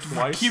 up there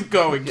twice. Keep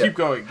going. Yeah. Keep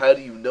going. How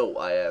do you know?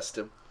 I asked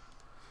him.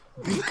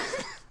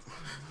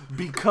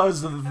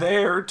 Because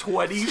they're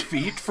 20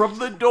 feet from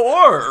the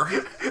door.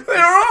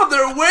 They're on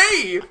their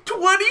way.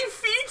 20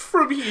 feet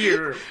from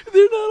here.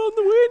 They're not on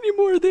the way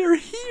anymore. They're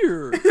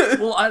here.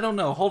 Well, I don't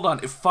know. Hold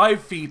on. If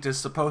 5 feet is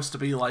supposed to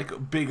be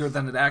like bigger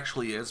than it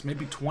actually is,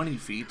 maybe 20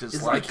 feet is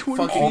It's like, like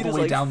 20 all feet the is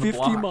way like down 50 the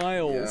block.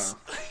 miles.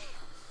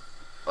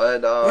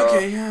 And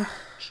Okay, yeah.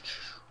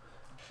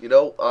 you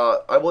know,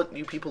 I want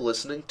you people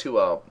listening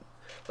to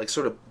like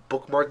sort of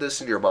bookmark this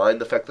in your mind,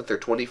 the fact that they're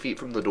 20 feet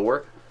from the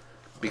door,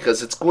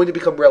 because it's going to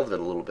become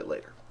relevant a little bit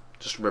later.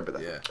 Just remember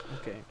that. Yeah.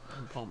 Okay,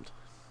 I'm pumped.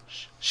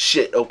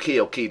 Shit,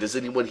 okay. Does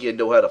anyone here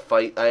know how to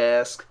fight, I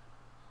ask?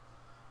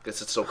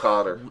 Guess it's so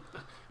Connor.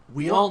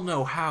 We all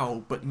know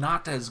how, but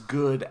not as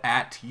good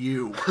at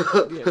you.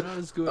 Yeah, not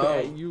as good Oh.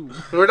 at you.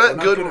 We're not,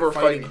 Not good good when at we're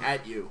fighting.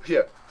 at you.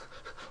 Yeah.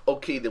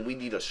 Okay, then we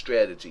need a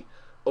strategy.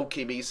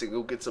 Okay, Mason,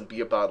 go get some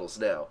beer bottles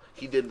now.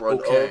 He then run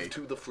Okay. off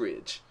to the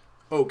fridge.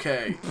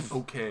 Okay.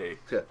 Okay.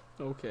 Yeah.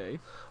 Okay.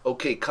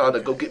 Okay,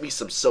 Connor, go get me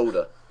some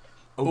soda.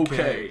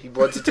 Okay. He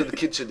runs into the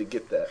kitchen to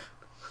get that.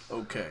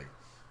 Okay.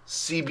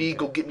 CB,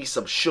 go get me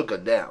some sugar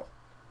now.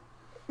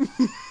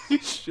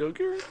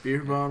 Sugar?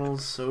 Beer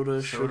bottles,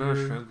 soda,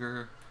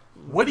 sugar.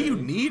 What do you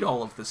need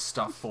all of this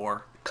stuff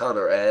for?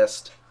 Connor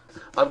asked.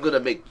 I'm gonna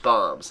make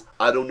bombs.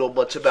 I don't know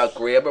much about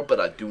grammar, but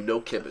I do know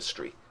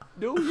chemistry.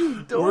 No,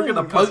 you don't. We're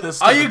gonna put this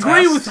to I the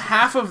agree test. with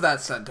half of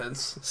that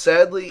sentence.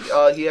 Sadly,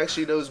 he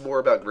actually knows more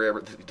about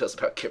grammar than he does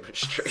about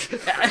chemistry.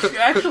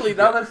 Actually,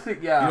 now that's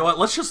yeah. You know what?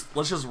 Let's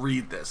just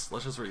read this.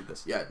 Let's just read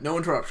this. Yeah, no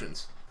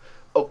interruptions.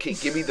 Okay,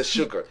 give me the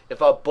sugar.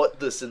 If I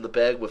butt this in the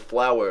bag with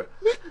flour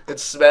and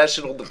smash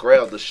it on the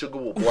ground, the sugar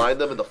will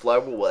blind them and the flour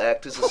will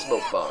act as a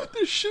smoke bomb.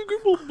 The sugar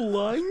will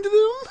blind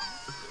them?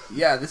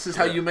 Yeah, this is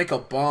how you make a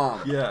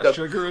bomb. Yeah, No.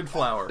 sugar and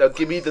flour. Now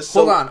give me the Hold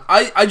soda. on,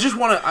 I just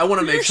wanna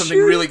make you something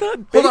sure really. it's not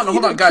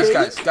Hold on, baking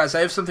guys.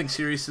 I have something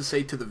serious to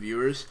say to the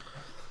viewers.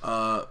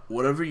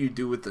 Whatever you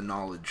do with the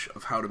knowledge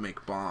of how to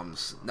make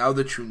bombs, now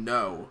that you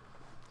know,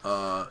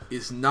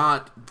 is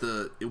not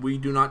we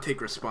do not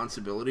take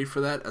responsibility for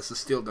that as a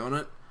Steel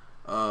Donut.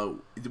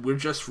 We're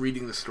just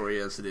reading the story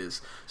as it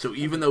is. So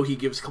even though he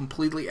gives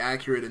completely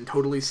accurate and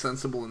totally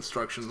sensible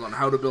instructions on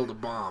how to build a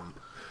bomb,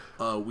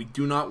 we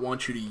do not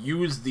want you to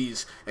use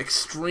these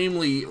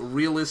extremely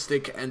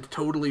realistic and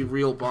totally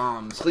real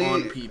bombs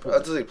on people.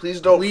 Please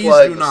don't Please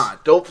flag do this.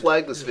 not. Don't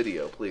flag this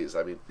video, please.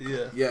 I mean,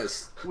 Yeah.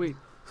 Yes. Wait.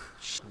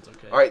 It's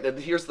okay. all right. Then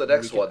here's the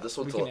next one. This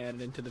We one's can add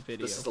it into the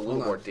video. this is a little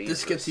Hold more on. dangerous.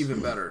 This gets even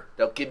better.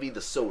 Now give me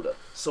the soda.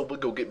 Someone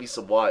go get me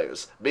some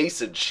wires.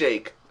 Mason,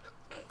 shake.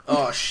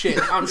 Oh shit!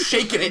 I'm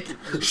shaking it.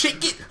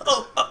 Shake it.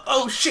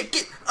 Oh, shake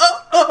it.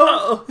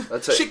 Oh.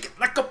 That's it. Shake it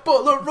like a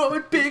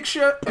Polaroid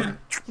picture.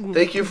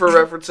 Thank you for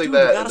referencing Dude,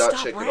 that we and gotta not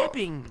stop shaking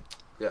rapping.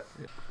 off.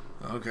 Yeah.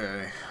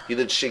 Okay. He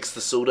then shakes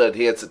the soda and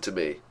hands it to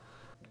me.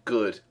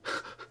 Good.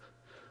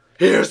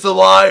 Here's the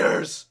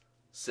wires,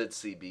 said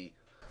CB.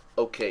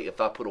 Okay, if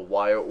I put a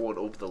wire on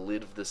over the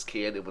lid of this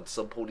can and when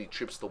some pony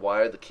trips the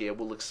wire, the can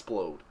will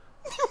explode.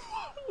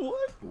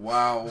 What?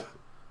 Wow.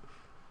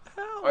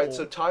 How? Alright,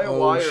 so tie a Oh,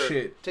 wire.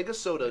 shit. Take a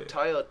soda,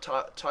 tie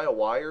a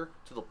wire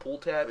to the pull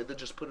tab, and then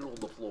just put it on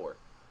the floor.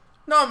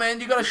 No, man,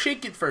 you gotta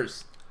shake it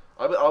first.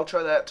 I'll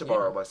try that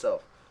tomorrow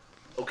myself.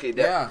 Okay,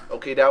 now, Yeah.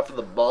 Okay, now for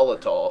the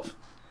Molotov.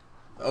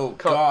 Oh,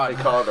 God.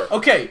 Hey, Connor.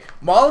 Okay,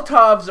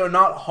 Molotovs are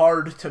not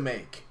hard to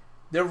make.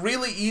 They're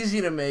really easy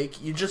to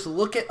make. You just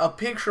look at a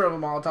picture of a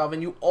Molotov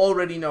and you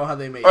already know how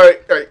they make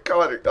it. Alright,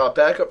 Connor,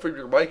 back up from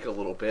your mic a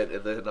little bit,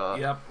 and then,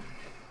 Yep.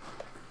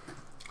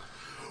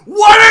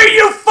 What are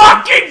you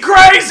fucking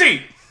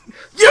crazy?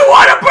 You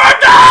want to burn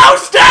the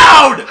house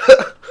down?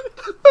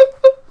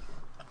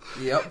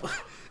 Yep.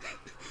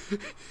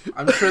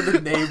 I'm sure the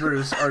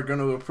neighbors are going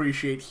to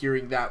appreciate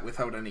hearing that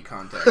without any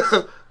context.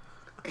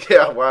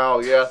 Yeah, wow,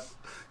 yeah.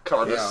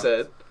 Connor Yeah.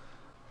 said.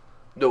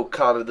 No,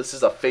 Connor, this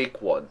is a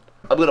fake one.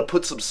 I'm gonna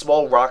put some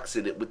small rocks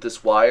in it with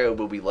this wire, and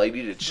when we light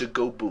it, it should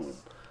go boom.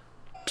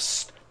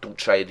 Psst, don't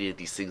try any of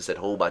these things at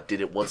home. I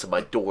did it once and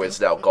my door is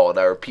now gone.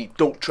 I repeat,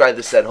 don't try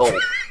this at home.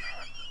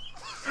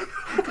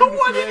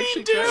 What did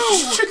he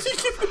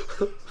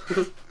do?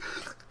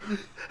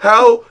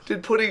 How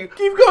did putting...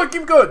 Keep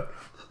going.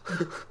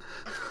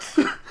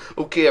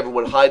 Okay,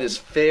 everyone, hide as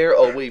far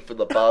away from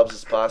the bombs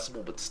as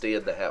possible, but stay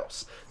in the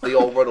house. They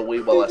all run away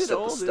while I set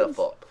the stuff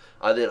up.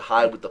 I then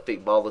hide with the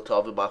fake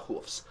Molotov in my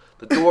hoofs.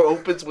 The door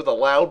opens with a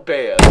loud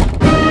bang.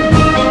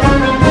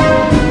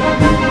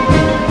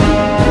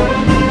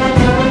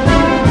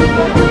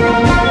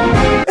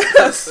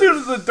 As soon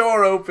as the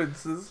door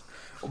opens, this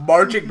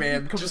marching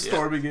band comes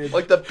storming in.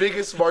 Like the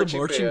biggest The marching,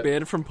 marching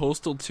band from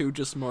Postal 2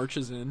 just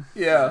marches in.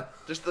 Yeah.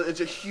 It's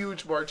a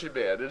huge marching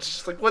band. It's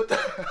just like, what the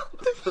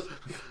hell?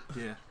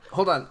 Yeah.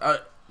 Hold on.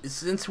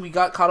 Since we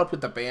got caught up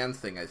with the band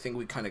thing, I think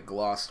we kind of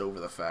glossed over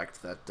the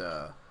fact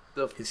that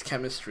his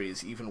chemistry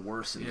is even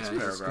worse in this Yeah,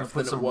 he's just gonna paragraph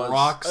put than some it was.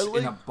 rocks I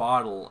like- in a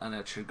bottle and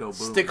it should go boom.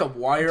 Stick a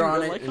wire Dude,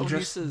 on I it like how and he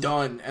just says-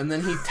 done. And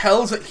then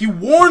he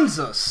warns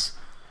us,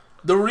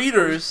 the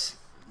readers,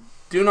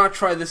 do not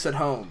try this at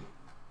home.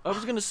 I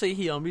was gonna say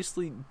he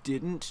obviously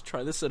didn't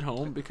try this at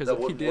home because That if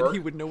he wouldn't did, work? he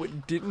would know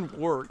it didn't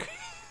work.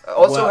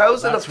 Also, Well, how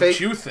is it a that's what fake?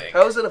 you think.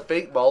 How is it a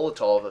fake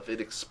Molotov if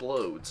it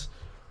explodes?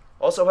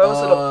 Also,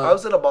 how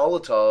is it a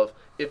Molotov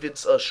if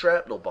it's a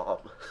shrapnel bomb?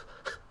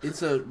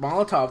 It's a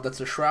Molotov that's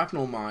a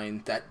shrapnel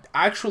mine that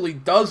actually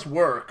does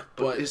work,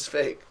 but It's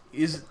fake.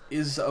 is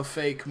a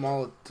fake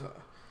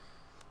Molotov.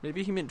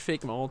 Maybe he meant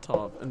fake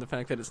Molotov, and the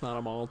fact that it's not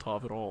a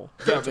Molotov at all.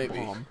 Yeah, It's a maybe.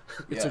 bomb.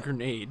 It's a Yeah.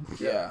 grenade.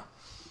 Yeah.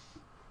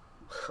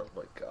 Oh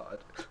my god.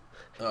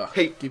 Ugh,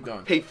 Hey, keep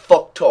going. Hey,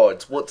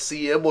 fucktards, want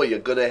CM or you're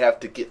gonna have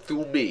to get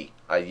through me,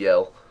 I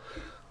yell.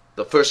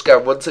 The first guy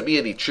runs at me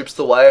and he trips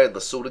the wire and the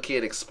soda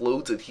can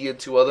explodes and he and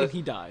two others... And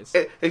he dies.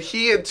 And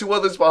he and two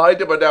others behind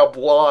him are now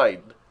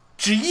blind.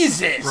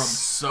 Jesus! From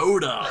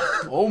soda.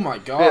 Oh my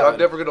god. Man, I'm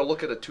never gonna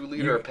look at a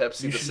 2-liter of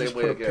Pepsi you the should same just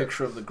way put again. a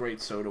picture of the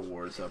Great Soda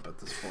Wars up at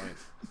this point.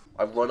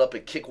 I run up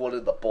and kick one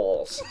in the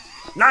balls.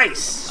 Nice!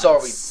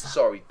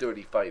 Sorry,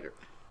 dirty fighter.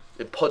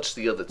 And punch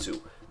the other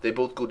two. They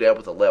both go down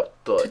with a loud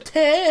thud.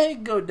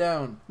 Tag go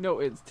down. No,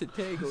 it's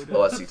Tatego.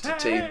 Oh, I see.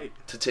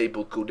 Tate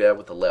both go down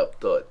with a loud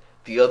thud.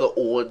 The other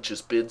orange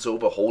just bends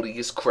over holding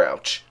his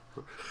crouch.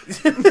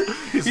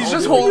 He's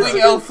just holding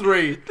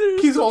L3.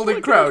 He's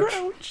holding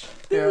crouch.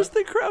 There's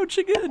the crouch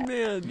again,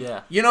 man.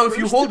 Yeah. You know, if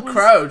you First hold it was-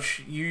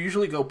 crouch, you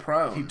usually go He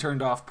prone.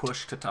 turned off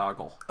push to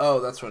toggle. Oh,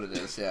 that's what it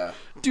is, yeah.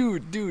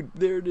 Dude,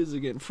 there it is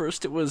again.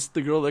 First it was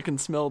the girl that can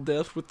smell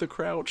death with the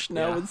crouch.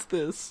 Now Yeah. it's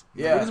this.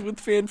 Yeah. What is with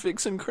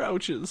fanfics and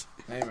crouches?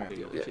 Hey, man.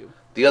 Yeah.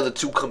 The other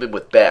two come in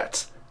with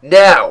bats.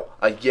 Now!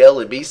 I yell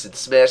and Mason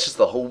smashes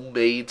the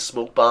homemade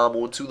smoke bomb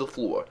onto the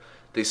floor.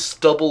 They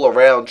stumble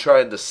around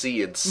trying to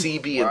see, and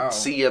CB Wow. and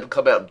CM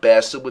come out and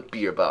bash them with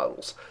beer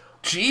bottles.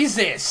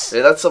 Jesus!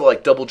 And that's some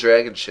like Double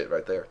Dragon shit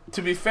right there.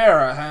 To be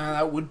fair,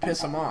 that would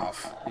piss him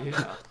off.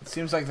 Yeah. It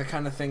seems like the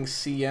kind of thing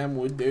CM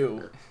would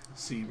do.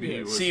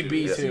 CB. would CB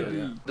do. too.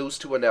 Yeah. Those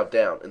two are now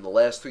down, and the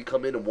last three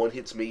come in, and one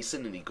hits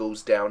Mason, and he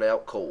goes down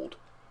out cold.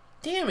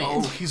 Damn it!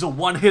 Oh, he's a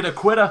one-hit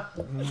quitter.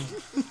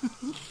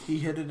 He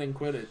hit it and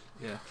quit it.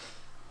 Yeah.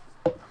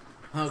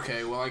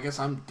 Okay, well, I guess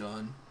I'm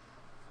done.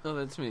 Oh,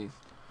 that's me.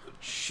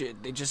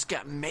 Shit, they just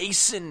got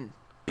Mason,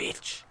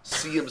 bitch.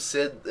 CM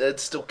said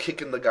Ed's still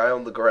kicking the guy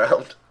on the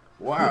ground.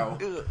 Wow.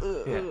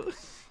 Yeah.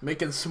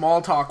 Making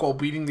small talk while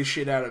beating the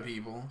shit out of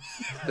people.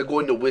 They're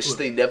going to wish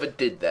they never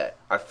did that.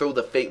 I throw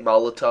the fake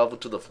Molotov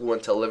onto the floor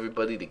and tell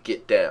everybody to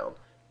get down.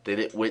 Then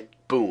it went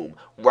boom.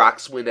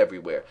 Rocks went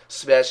everywhere,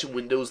 smashing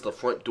windows, the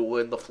front door,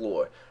 and the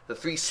floor. The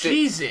three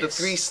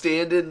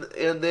standing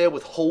in there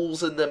with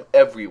holes in them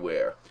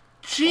everywhere.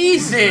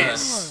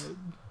 Jesus!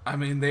 I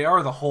mean, they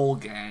are the whole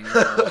gang.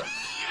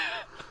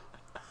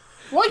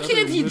 Why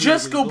can't he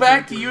just go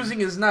back to using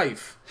his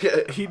knife?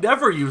 He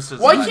never uses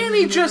Why knife. can't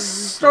he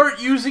just start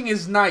using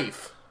his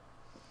knife?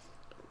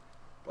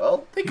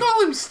 Well, They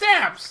call him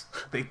Staps.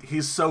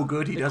 He's so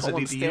good he They doesn't call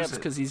him need to use Staps it.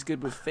 because he's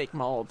good with fake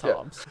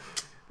Molotovs.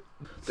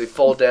 they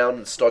fall down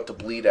and start to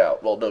bleed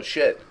out. Well, no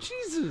shit.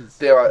 Jesus.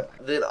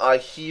 Then I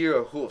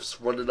hear hoofs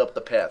running up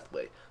the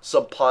pathway.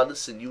 Some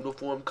Pontus in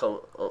uniforms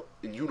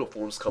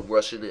come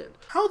rushing in.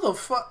 How the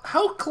fuck?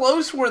 How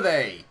close were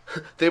they?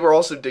 They were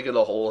also digging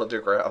a hole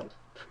underground.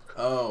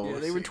 Oh, Yeah, I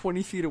they were see.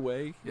 20 feet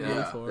away. Really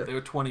Yeah. far. They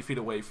were 20 feet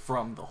away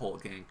from the whole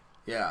gang.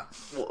 Yeah.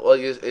 Well,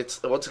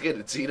 it's once again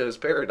it's Zeno's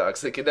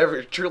paradox. They can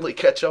never truly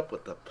catch up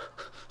with them.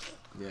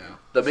 Yeah.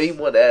 The main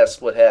one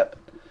asked what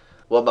happened.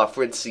 Well, my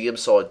friend CM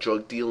saw a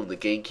drug deal and the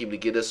gang came to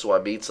get us, so I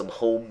made some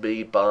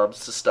homemade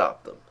bombs to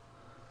stop them.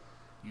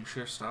 You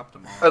sure stopped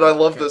them all. And I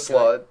love this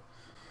line.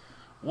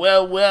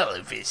 Well,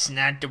 if it's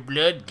not the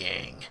Blood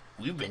Gang,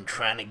 we've been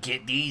trying to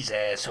get these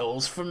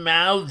assholes for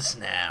mouths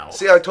now.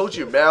 See, I told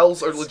you,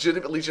 mouths are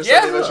legitimately just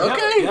Yeah. how they measure.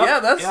 Okay. Yep, Yeah.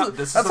 That's yep,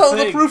 this is that's a all the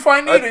thing. proof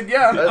I needed.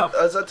 Yeah.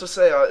 I was about to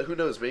say, who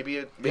knows? Maybe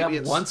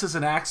it's once is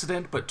an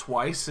accident, but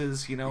twice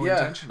is, Yeah.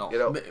 intentional. you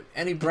know.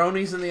 Any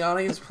bronies in the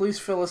audience, please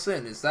fill us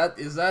in. Is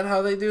that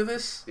how they do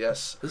this?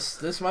 Yes,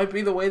 This might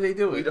be the way they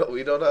do we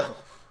it. don't know.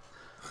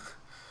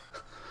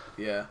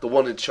 Yeah. The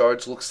one in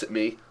charge looks at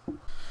me.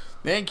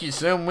 Thank you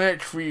so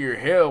much for your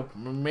help.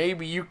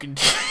 Maybe you can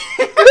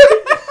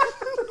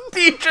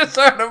teach us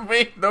how to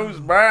make those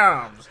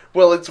bombs.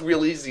 Well, it's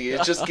real easy.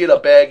 You just get a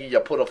bag and you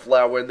put a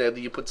flour in there,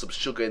 then you put some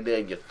sugar in there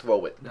and you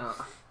throw it. No.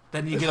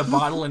 Then you get a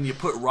bottle and you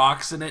put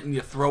rocks in it and you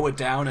throw it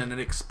down and it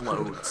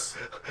explodes.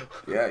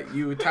 Yeah.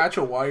 You attach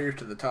a wire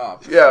to the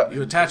top. Yeah,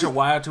 You attach a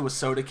wire to a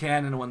soda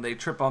can and when they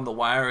trip on the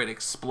wire, it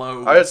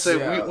explodes. I'd say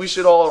Yeah. we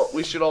should all.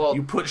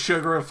 You put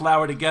sugar and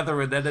flour together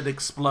and then it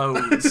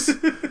explodes.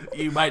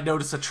 You might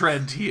notice a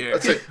trend here.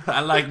 I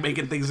like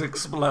making things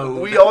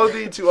explode. We all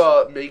need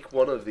to make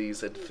one of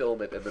these and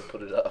film it and then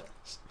put it up.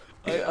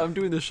 I'm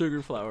doing the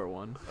sugar flour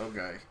one.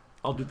 Okay.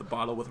 I'll do the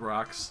bottle with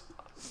rocks.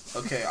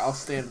 Okay. I'll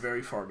stand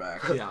very far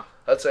back. Yeah.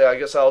 I'd say I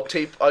guess I'll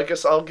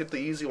get the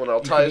easy one. I'll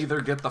You tie. can either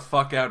get the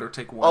fuck out or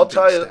take one. I'll big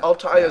tie. step. I'll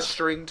tie Yeah. a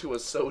string to a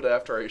soda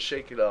after I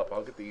shake it up.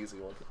 I'll get the easy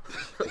one.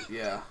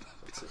 Yeah.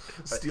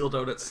 Steel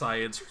Donut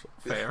Science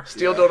Fair.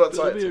 Steel Yeah. donut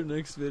That'll be science. our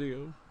next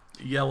video.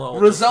 Yellow.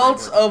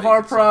 Results just like of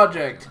our bacon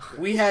project.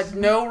 We had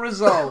no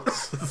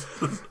results.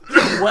 soda.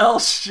 Well,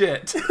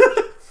 shit.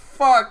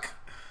 Fuck.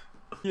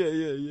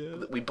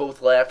 Yeah. We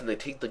both laugh and they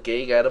take the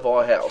gang out of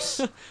our house.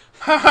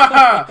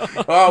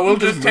 Oh, we'll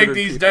just take murdered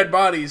these people. dead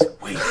bodies.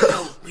 Wait,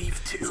 no, leave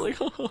It's too. like,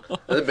 And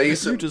then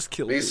Mason. You just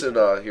killed me. Mason.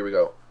 Here we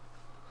go.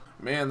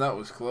 Man, that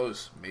was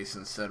close,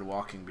 Mason said,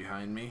 walking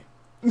behind me.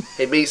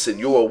 Hey Mason,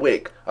 you're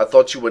awake. I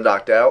thought you were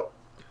knocked out.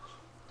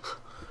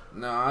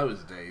 No, I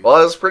was dazed. Well,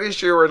 I was pretty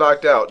sure you were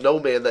knocked out. No,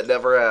 man, that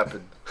never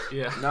happened.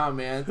 Yeah. Nah,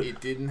 man, it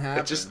didn't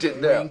happen. just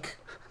didn't Wink.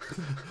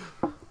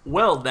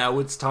 Well, now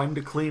it's time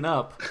to clean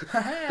up.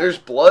 There's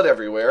blood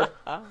everywhere.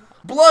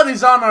 Blood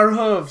is on our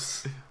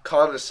hoofs.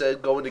 Connor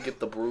said, going to get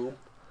the broom.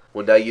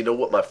 Well, now you know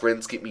what my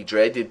friends get me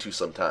dragged into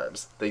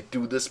sometimes. They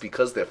do this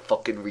because they're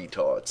fucking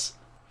retards.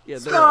 Yeah,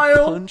 they're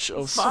Smile. a bunch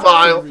of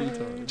Smile. fucking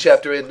retards.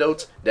 Chapter end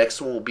notes.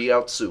 Next one will be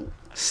out soon.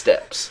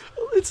 Steps.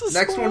 It's a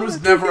Next smile. one was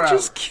Dude, never he out.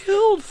 just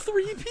killed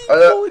 3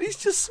 people and he's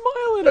just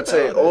smiling I'd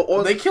say about it.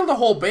 on, They killed a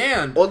whole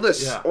band. on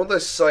this Yeah. on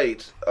this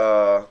site,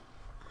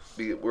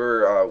 we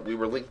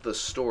were linked the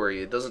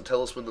story. It doesn't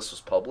tell us when this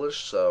was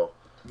published, so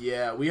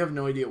Yeah, we have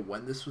no idea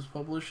when this was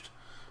published,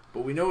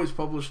 but we know it was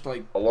published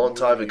like a long over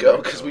time a ago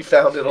year because we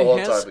found it a long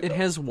time ago. It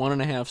has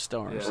 1.5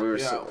 stars. Yeah. We were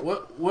Yeah. so,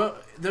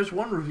 What? There's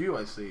one review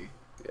I see.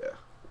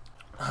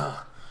 yeah.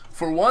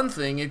 For one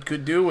thing, it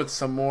could do with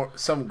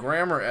some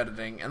grammar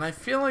editing, and I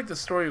feel like the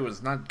story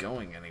was not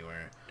going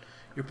anywhere.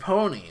 Your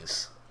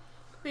ponies.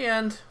 The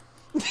end.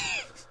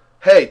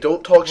 Hey,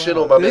 don't talk shit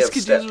on my man This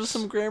could Steps. use with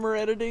some grammar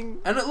editing.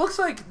 And it looks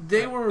like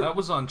they were. That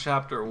was on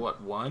chapter,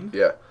 1?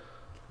 Yeah.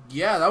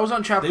 Yeah, that was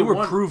on chapter They were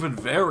 1. proven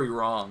very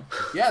wrong.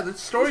 Yeah, the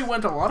story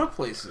went a lot of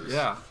places.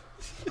 Yeah.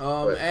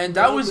 And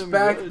that None of was them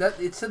back. good. That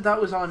it said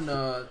that was on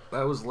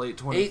That was late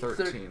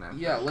 2013, I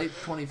think. yeah, late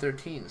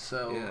 2013.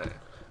 So Yeah.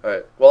 All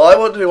right. Well, I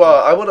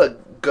want to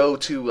go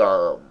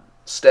to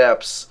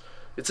Staps.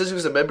 It says he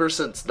was a member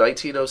since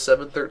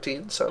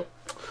 1907-13. So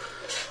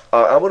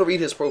I want to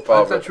read his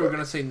profile. I thought you were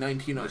gonna say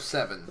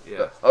 1907.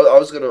 Yeah. I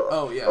was gonna.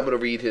 Oh, yeah. I'm gonna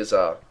read his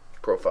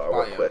profile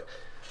real Bio. quick.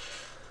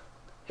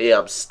 Hey,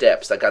 I'm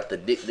Steps. I got the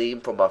nickname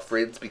from my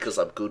friends because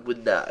I'm good with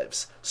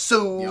knives.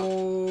 So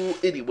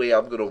anyway,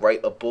 I'm gonna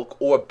write a book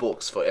or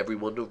books for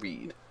everyone to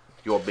read.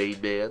 Your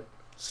main man,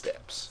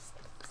 Steps.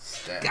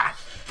 God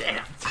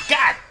damn.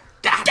 God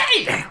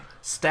damn.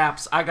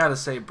 Staps, I gotta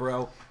say,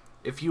 bro,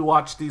 if you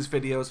watch these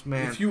videos,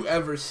 man, If you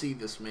ever see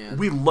this man,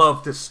 we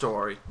love this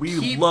story. We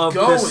Keep love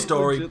going. this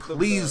story. Legit the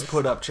Please best.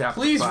 put up chapter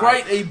please 5.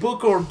 write a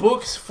book or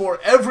books for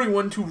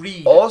everyone to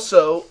read.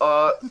 Also,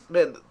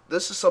 man,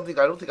 this is something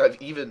I don't think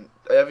I've even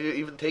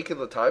taken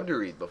the time to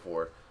read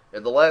before.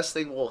 And the last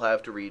thing we'll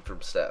have to read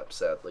from Steps,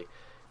 sadly,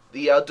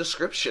 the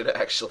description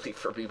actually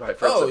for me, my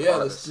friends. Oh and yeah, the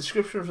partners.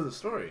 description for the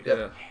story.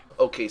 Yeah.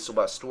 Okay, so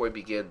my story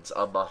begins.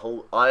 I'm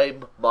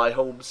my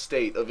home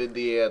state of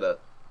Indiana.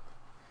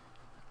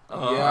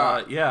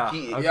 Yeah.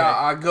 He- Okay. Yeah,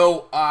 I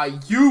go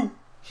you.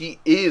 He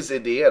is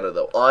Indiana,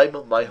 though.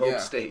 I'm my home Yeah.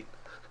 state.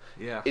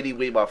 Yeah.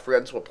 Anyway, my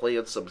friends were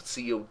playing some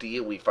COD,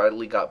 and we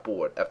finally got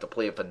bored after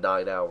playing for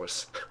 9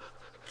 hours.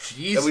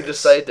 Jesus. And we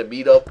decided to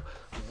meet up.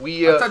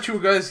 I thought you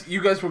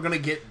guys were gonna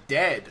get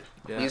dead.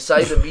 We Yeah.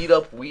 decided to meet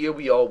up where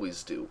we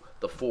always do,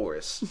 the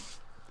forest.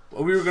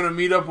 Well, we were gonna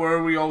meet up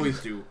where we always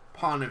do,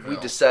 Ponneville. We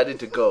decided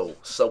to go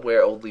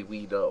somewhere only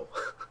we know.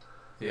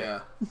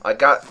 Yeah. I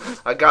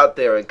got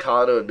there, and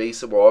Connor and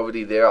Mason were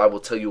already there. I will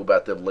tell you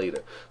about them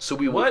later. So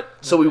we What?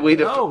 So we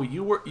waited. No,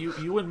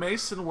 you and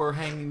Mason were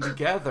hanging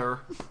together.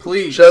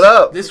 Please. Shut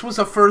up. This was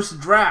a first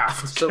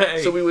draft.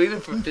 Okay. So we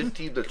waited for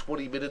 15 to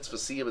 20 minutes for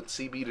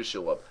CB to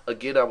show up.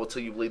 Again, I will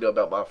tell you later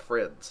about my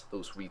friends,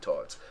 those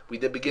retards. We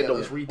then began Yeah,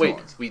 those to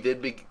retards. We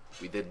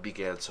then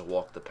began to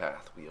walk the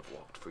path we have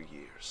walked for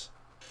years.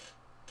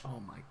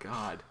 Oh my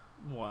God.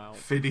 Wow.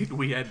 Fitting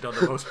we end on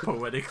the most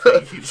poetic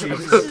thing you've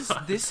ever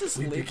done. This is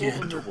labeled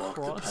began under to walk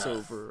the path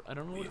crossover. I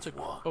don't know what it's a.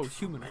 Oh,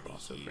 human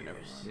crossover. Never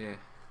mind. Yeah.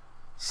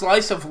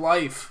 Slice of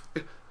life.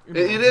 It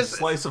is.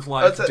 Slice of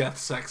life, That's a- death,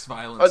 sex,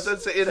 I was violence. gonna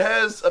say it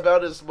has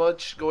about as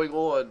much going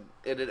on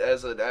in it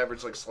as an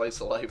average like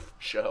slice of life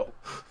show.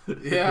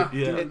 Yeah.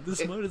 Yeah. Dude,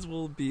 this might as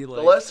well be like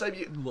The last time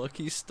you,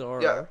 Lucky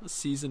Star Yeah.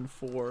 season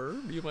 4.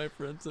 Me, my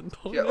friends, and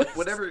ponies. yeah, like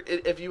whenever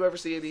if you ever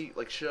see any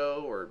like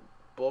show or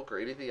book or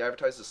anything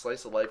advertised as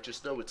slice of life,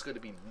 just know it's going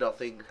to be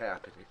nothing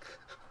happening.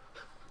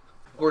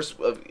 Of course,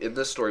 in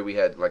this story we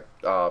had like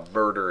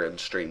murder and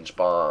strange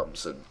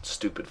bombs and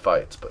stupid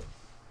fights, but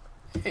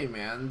Hey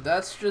man,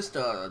 that's just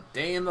a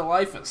day in the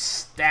life of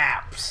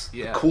Staps.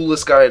 Yeah.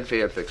 coolest guy in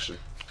fan fiction.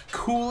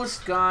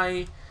 Coolest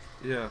guy,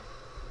 Yeah.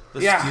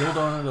 The Yeah. Steel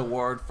Donut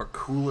Award for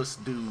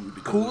coolest dude.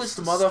 goes coolest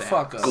to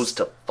motherfucker. Staps. Goes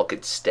to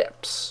fucking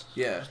Steps.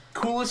 Yeah,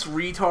 coolest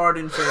retard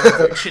in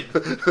fan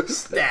fiction.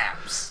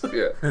 Staps.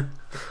 Yeah.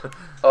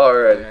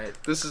 Alright.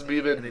 Alright. This has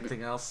been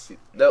Anything else?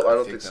 No, I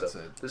don't think think that's so.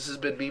 it. This has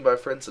been me, my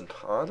friends, and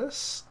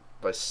Panis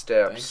by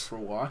Steps. Thanks for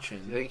watching.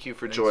 Thank you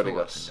for Thanks joining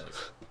for us. watching,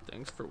 guys.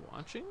 Thanks for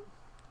watching.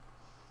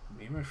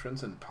 Me and my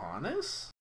friends in Panis?